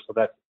seed hopper, so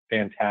that's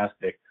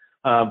fantastic.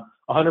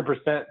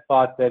 100%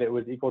 thought that it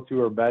was equal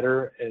to or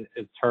better in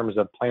terms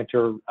of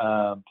planter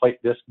plate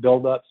disc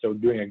buildup, so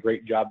doing a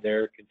great job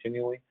there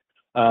continually.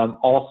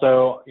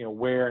 Also,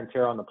 wear and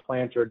tear on the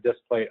planter, disc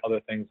plate,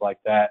 other things like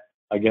that.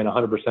 Again,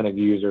 100% of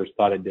users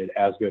thought it did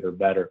as good or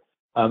better.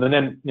 And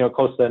then,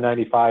 close to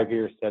 95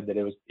 here said that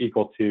it was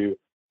equal to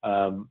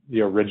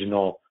the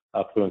original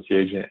Fluency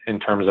Agent in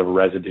terms of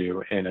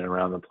residue in and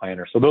around the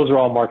planter. So those are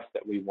all marks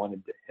that we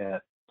wanted to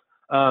hit.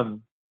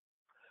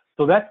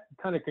 So that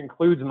kind of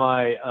concludes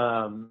my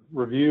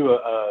review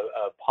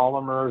of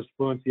polymers,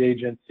 Fluency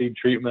Agents, seed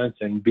treatments,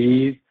 and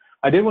bees.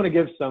 I did want to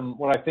give some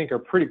what I think are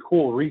pretty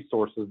cool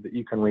resources that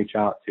you can reach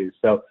out to.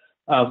 So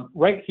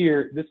right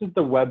here, this is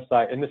the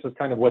website, and this is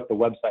kind of what the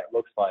website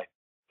looks like.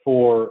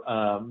 for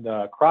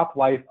the Crop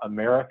Life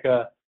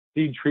America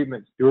Seed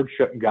Treatment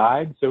Stewardship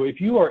Guide. So if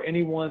you are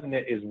anyone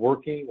that is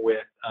working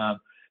with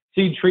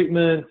seed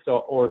treatments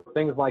or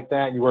things like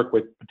that, and you work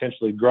with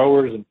potentially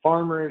growers and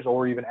farmers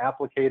or even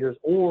applicators,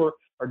 or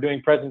are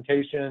doing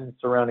presentations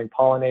surrounding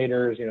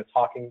pollinators,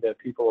 talking to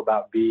people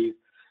about bees,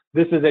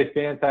 this is a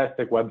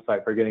fantastic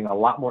website for getting a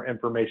lot more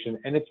information,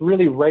 and it's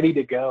really ready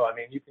to go. I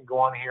mean, you can go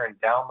on here and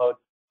download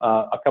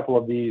a couple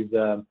of these,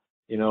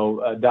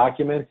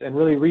 documents and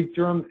really read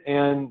through them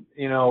and,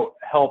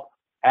 help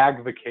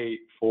advocate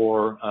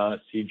for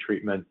seed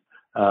treatment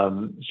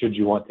should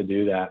you want to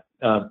do that.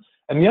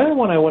 And the other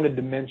one I wanted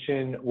to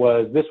mention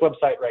was this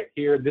website right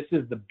here. This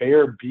is the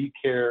Bayer Bee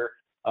Care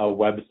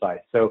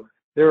website. So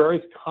there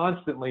is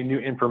constantly new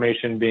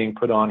information being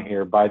put on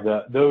here by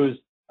those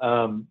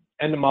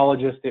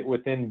entomologists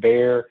within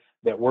Bayer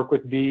that work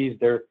with bees.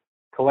 They're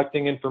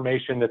collecting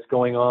information that's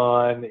going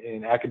on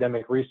in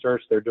academic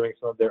research. They're doing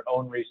some of their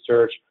own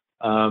research,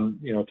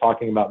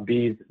 talking about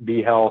bees,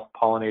 bee health,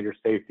 pollinator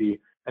safety,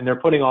 and they're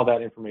putting all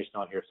that information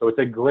on here. So it's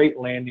a great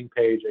landing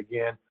page,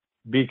 again,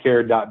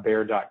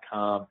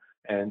 beecare.bayer.com,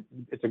 and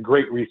it's a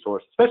great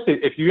resource, especially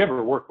if you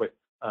ever work with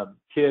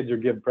kids or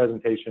give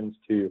presentations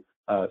to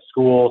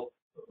schools.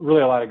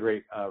 Really a lot of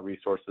great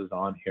resources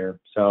on here.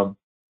 So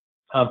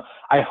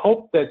I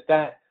hope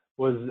that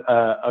was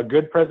a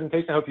good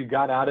presentation. I hope you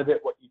got out of it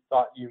what you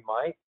thought you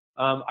might.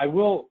 I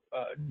will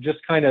just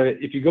kind of,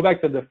 if you go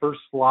back to the first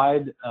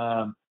slide,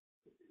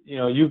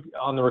 you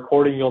on the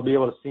recording, you'll be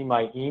able to see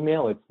my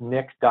email. It's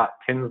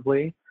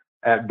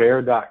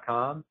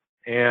nick.tinsley@bayer.com.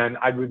 And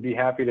I would be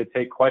happy to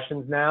take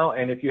questions now.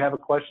 And if you have a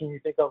question you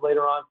think of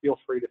later on, feel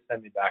free to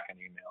send me back an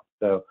email.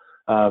 So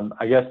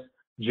I guess,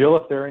 Jill,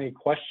 if there are any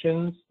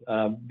questions,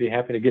 be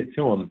happy to get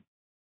to them.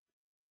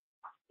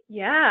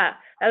 Yeah,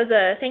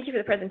 thank you for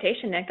the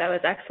presentation, Nick. That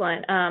was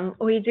excellent.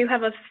 We do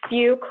have a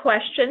few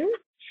questions.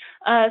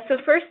 So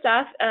first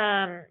off,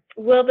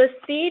 will the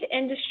seed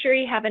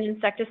industry have an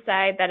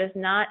insecticide that is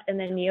not in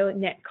the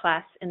neonic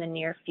class in the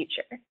near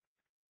future?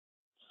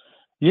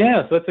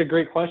 Yeah, so that's a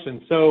great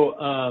question. So,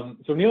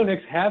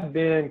 neonics have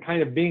been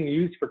kind of being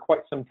used for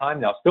quite some time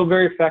now. Still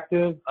very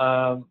effective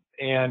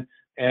and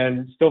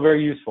still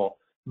very useful.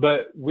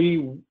 But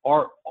we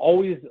are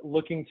always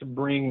looking to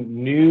bring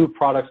new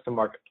products to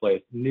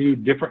marketplace, new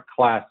different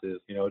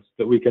classes, so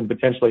that we can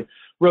potentially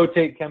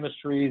rotate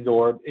chemistries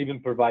or even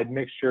provide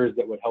mixtures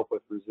that would help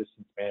with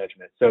resistance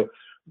management. So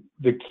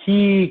the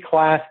key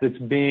class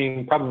that's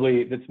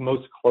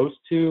most close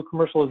to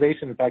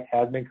commercialization, in fact,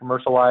 has been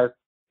commercialized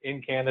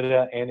in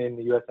Canada and in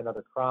the US and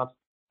other crops,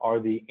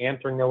 are the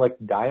anthranilic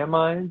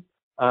diamides.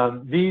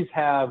 These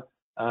have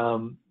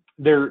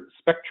their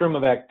spectrum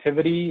of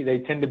activity. They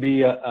tend to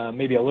be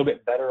maybe a little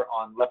bit better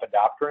on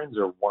lepidopterans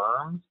or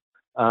worms,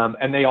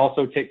 and they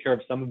also take care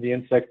of some of the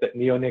insects that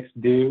neonics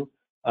do.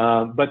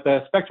 But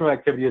the spectrum of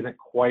activity isn't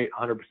quite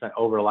 100%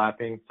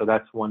 overlapping, so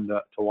that's one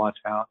to watch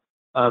out.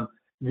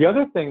 The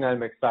other thing that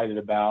I'm excited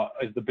about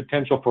is the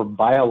potential for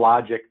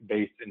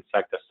biologic-based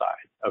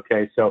insecticides.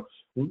 Okay, so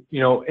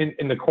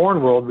in the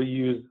corn world, we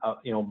use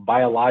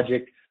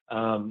biologically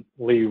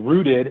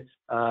rooted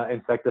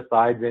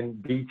insecticides in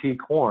BT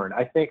corn.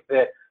 I think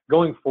that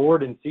going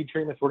forward in seed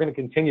treatments, we're going to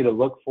continue to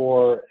look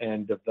for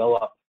and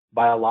develop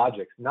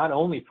biologics, not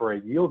only for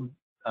a yield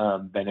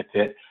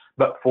benefit,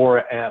 but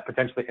for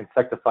potentially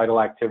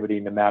insecticidal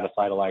activity,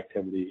 nematocidal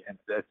activity, and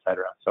et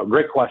cetera. So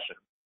great question.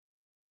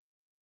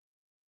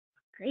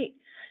 Great.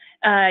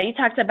 You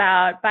talked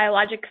about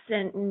biologics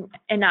and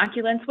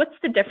inoculants. What's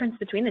the difference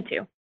between the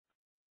two?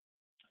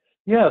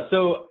 Yeah,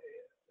 so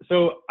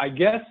I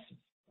guess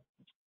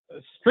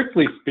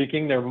strictly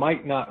speaking, there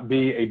might not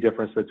be a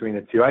difference between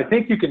the two. I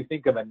think you can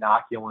think of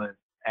inoculants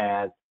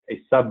as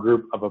a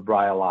subgroup of a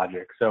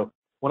biologic. So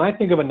when I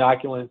think of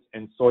inoculants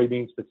and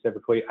soybeans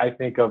specifically, I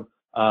think of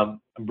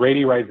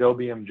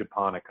Bradyrhizobium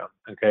japonicum.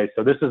 Okay,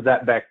 so this is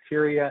that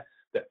bacteria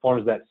that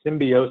forms that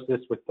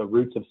symbiosis with the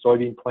roots of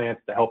soybean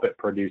plants to help it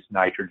produce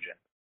nitrogen.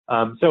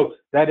 So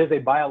that is a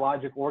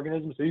biologic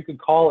organism. So you could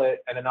call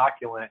it an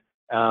inoculant,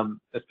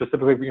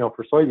 specifically,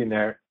 for soybean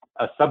there,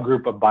 a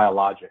subgroup of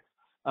biologics.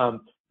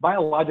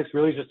 Biologics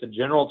really is just a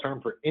general term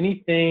for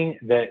anything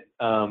that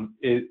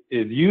is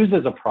used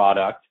as a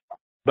product,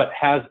 but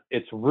has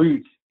its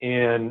roots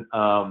in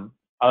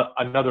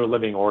another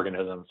living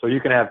organism. So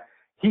you can have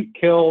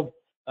heat-killed,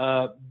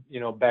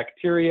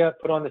 bacteria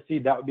put on the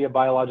seed, that would be a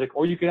biologic,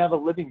 or you could have a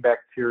living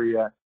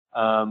bacteria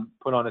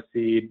put on a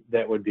seed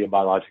that would be a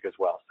biologic as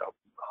well. So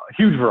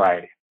huge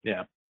variety.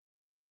 Yeah.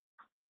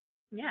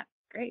 Yeah,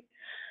 great.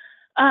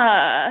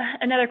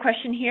 Another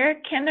question here: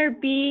 Can there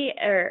be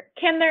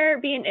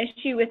an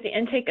issue with the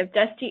intake of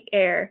dusty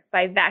air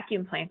by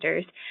vacuum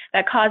planters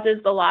that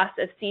causes the loss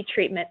of seed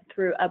treatment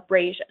through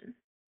abrasion?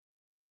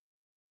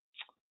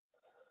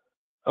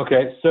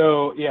 Okay,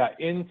 so yeah,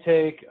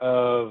 intake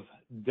of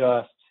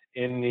dust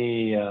in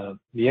the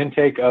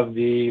intake of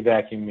the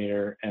vacuum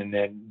meter, and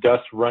then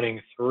dust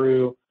running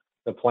through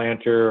the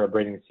planter,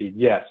 abrading the seed.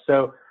 Yes,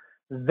 so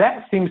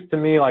that seems to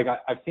me like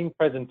I've seen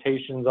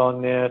presentations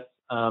on this.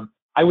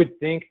 I would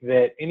think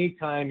that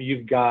anytime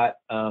you've got,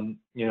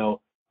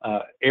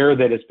 air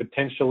that is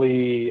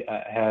potentially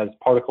has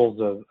particles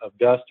of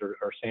dust or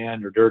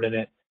sand or dirt in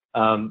it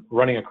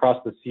running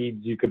across the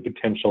seeds, you could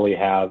potentially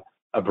have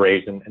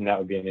abrasion, and that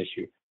would be an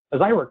issue.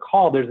 As I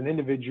recall, there's an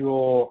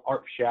individual,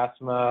 Art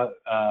Shasma.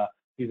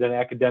 He's an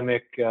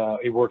academic.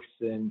 He works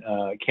in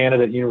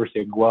Canada at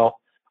University of Guelph.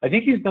 I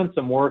think he's done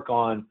some work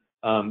on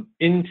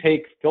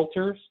intake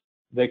filters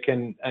that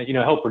can,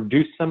 help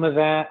reduce some of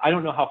that. I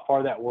don't know how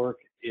far that work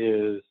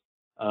is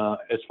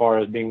as far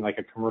as being like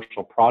a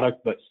commercial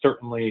product, but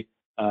certainly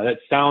that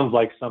sounds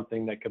like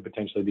something that could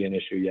potentially be an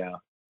issue. Yeah.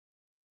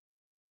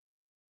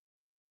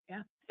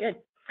 Yeah, good.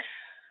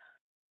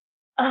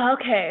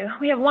 Okay,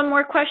 we have one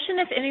more question.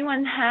 If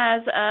anyone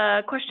has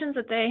questions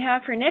that they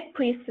have for Nick,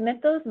 please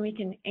submit those and we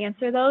can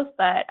answer those.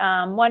 But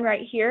one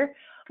right here,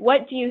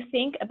 what do you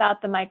think about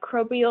the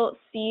microbial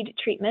seed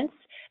treatments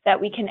that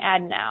we can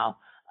add now?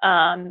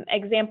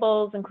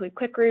 Examples include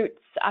Quick Roots,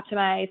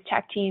 Optimize,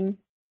 Tac Team.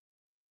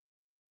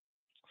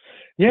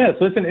 Yeah,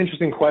 so it's an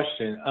interesting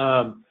question.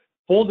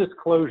 Full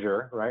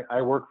disclosure, right?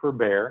 I work for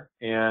Bayer,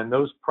 and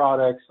those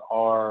products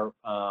are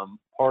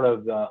part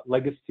of the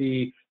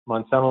legacy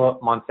Monsanto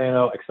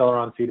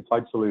Acceleron Seed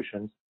Applied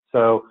Solutions.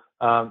 So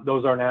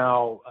those are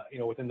now,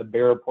 within the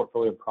Bayer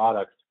portfolio of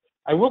products.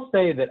 I will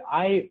say that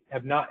I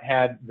have not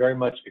had very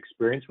much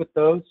experience with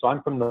those. So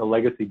I'm from the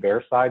legacy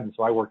Bayer side, and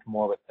so I worked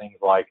more with things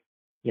like,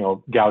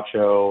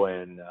 Gaucho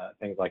and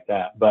things like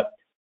that. But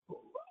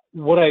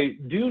what I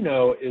do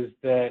know is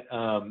that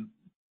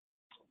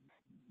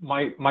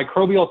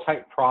microbial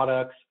type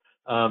products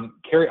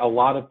carry a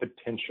lot of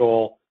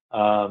potential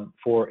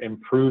for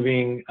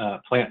improving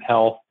plant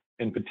health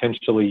and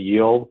potentially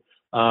yield.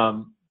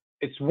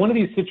 It's one of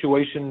these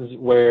situations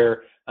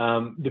where,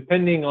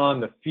 depending on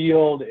the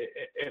field,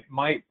 it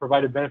might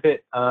provide a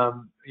benefit.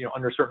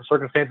 Under certain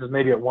circumstances,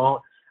 maybe it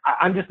won't.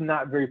 I'm just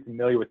not very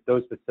familiar with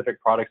those specific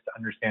products to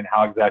understand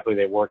how exactly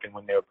they work and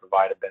when they would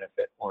provide a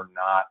benefit or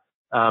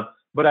not.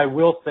 But I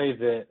will say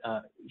that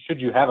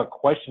should you have a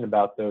question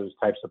about those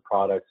types of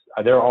products,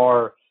 there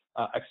are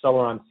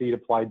Acceleron Seed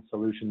Applied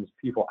Solutions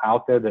people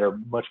out there that are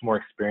much more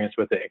experienced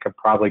with it and could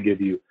probably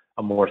give you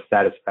a more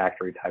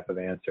satisfactory type of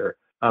answer.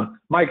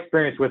 My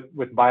experience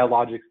with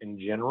biologics in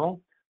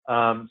general,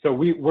 so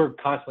we're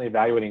constantly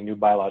evaluating new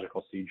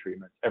biological seed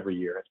treatments every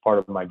year. It's part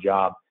of my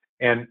job.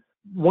 And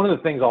one of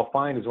the things I'll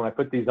find is when I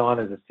put these on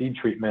as a seed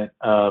treatment,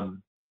 it'll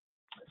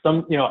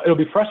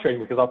be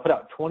frustrating because I'll put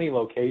out 20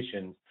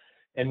 locations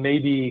and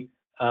maybe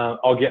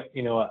I'll get,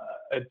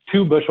 a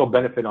 2 bushel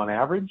benefit on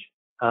average.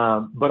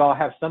 But I'll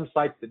have some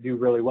sites that do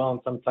really well and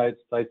some sites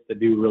that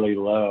do really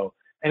low.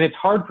 And it's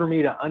hard for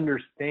me to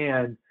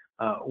understand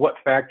what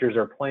factors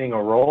are playing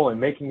a role in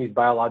making these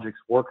biologics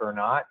work or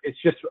not. It's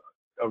just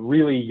a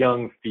really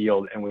young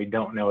field, and we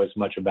don't know as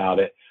much about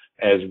it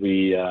as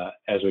we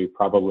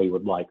probably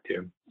would like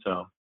to.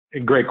 So,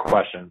 great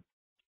question.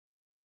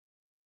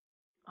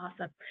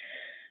 Awesome.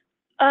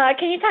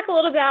 Can you talk a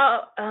little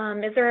about,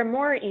 is there a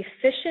more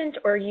efficient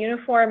or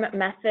uniform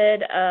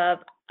method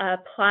of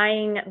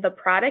applying the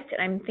product? And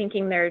I'm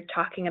thinking they're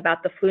talking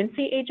about the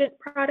Fluency Agent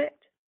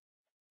product.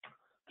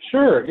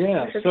 Sure,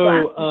 yeah.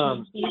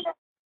 So,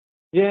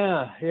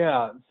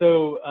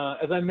 So,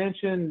 as I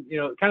mentioned,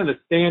 kind of the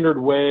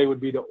standard way would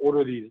be to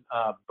order these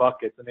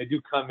buckets, and they do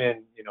come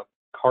in,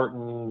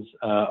 cartons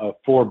of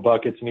 4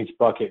 buckets, and each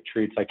bucket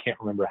treats, I can't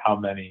remember how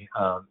many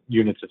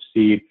units of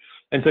seed.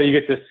 And so you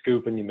get this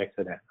scoop and you mix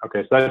it in.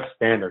 Okay, so that's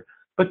standard.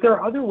 But there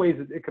are other ways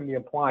that it can be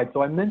applied.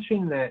 So I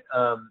mentioned that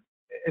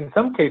in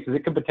some cases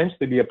it could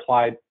potentially be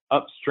applied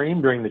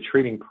upstream during the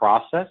treating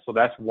process. So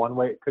that's one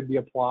way it could be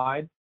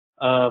applied.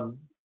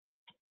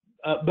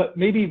 But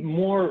maybe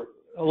more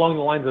along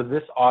the lines of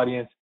this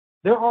audience,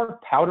 there are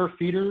powder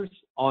feeders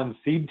on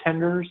seed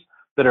tenders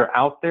that are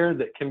out there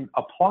that can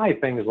apply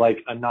things like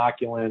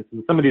inoculants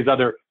and some of these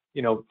other,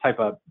 type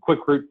of quick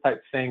root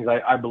type things,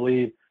 I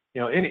believe.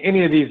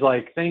 Any of these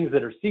like things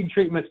that are seed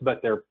treatments,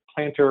 but they're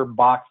planter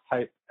box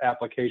type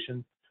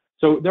applications.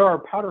 So there are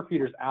powder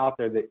feeders out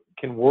there that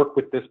can work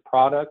with this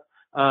product.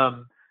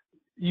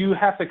 You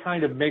have to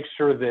kind of make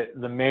sure that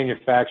the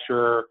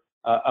manufacturer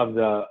of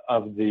the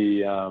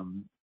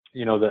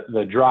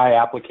dry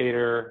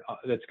applicator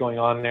that's going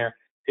on there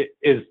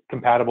is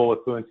compatible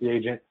with Fluency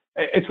Agent.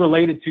 It's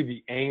related to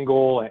the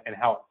angle and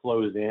how it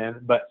flows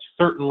in, but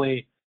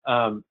certainly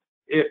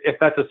if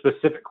that's a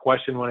specific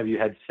question one of you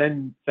had,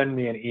 send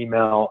me an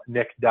email,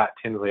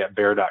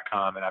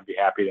 nick.tinsley@bayer.com, and I'd be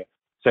happy to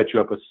set you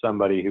up with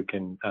somebody who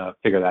can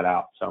figure that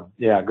out. So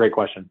yeah, great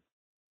question.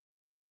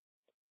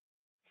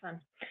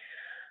 Fun.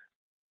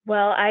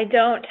 Well,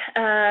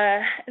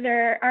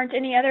 there aren't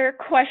any other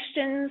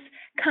questions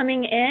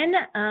coming in,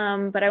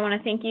 but I want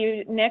to thank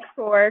you, Nick,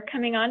 for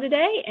coming on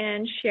today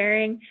and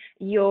sharing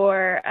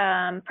your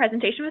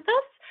presentation with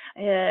us.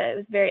 It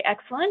was very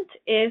excellent.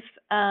 If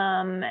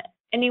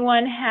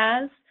anyone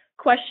has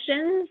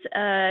questions,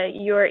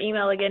 your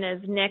email again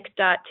is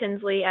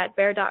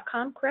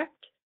nick.tinsley@bayer.com,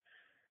 correct?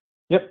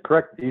 Yep,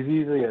 correct.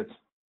 Easy as it is.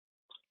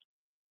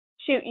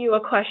 Shoot you a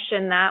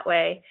question that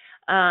way.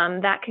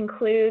 That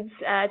concludes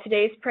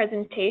today's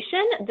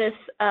presentation. This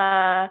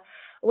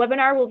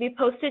webinar will be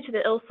posted to the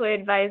Ill Soy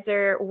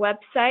Advisor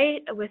website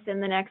within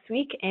the next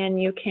week,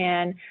 and you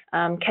can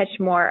catch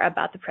more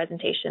about the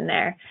presentation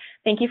there.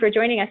 Thank you for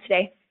joining us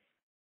today.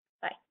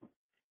 Bye.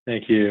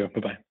 Thank you.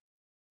 Bye-bye.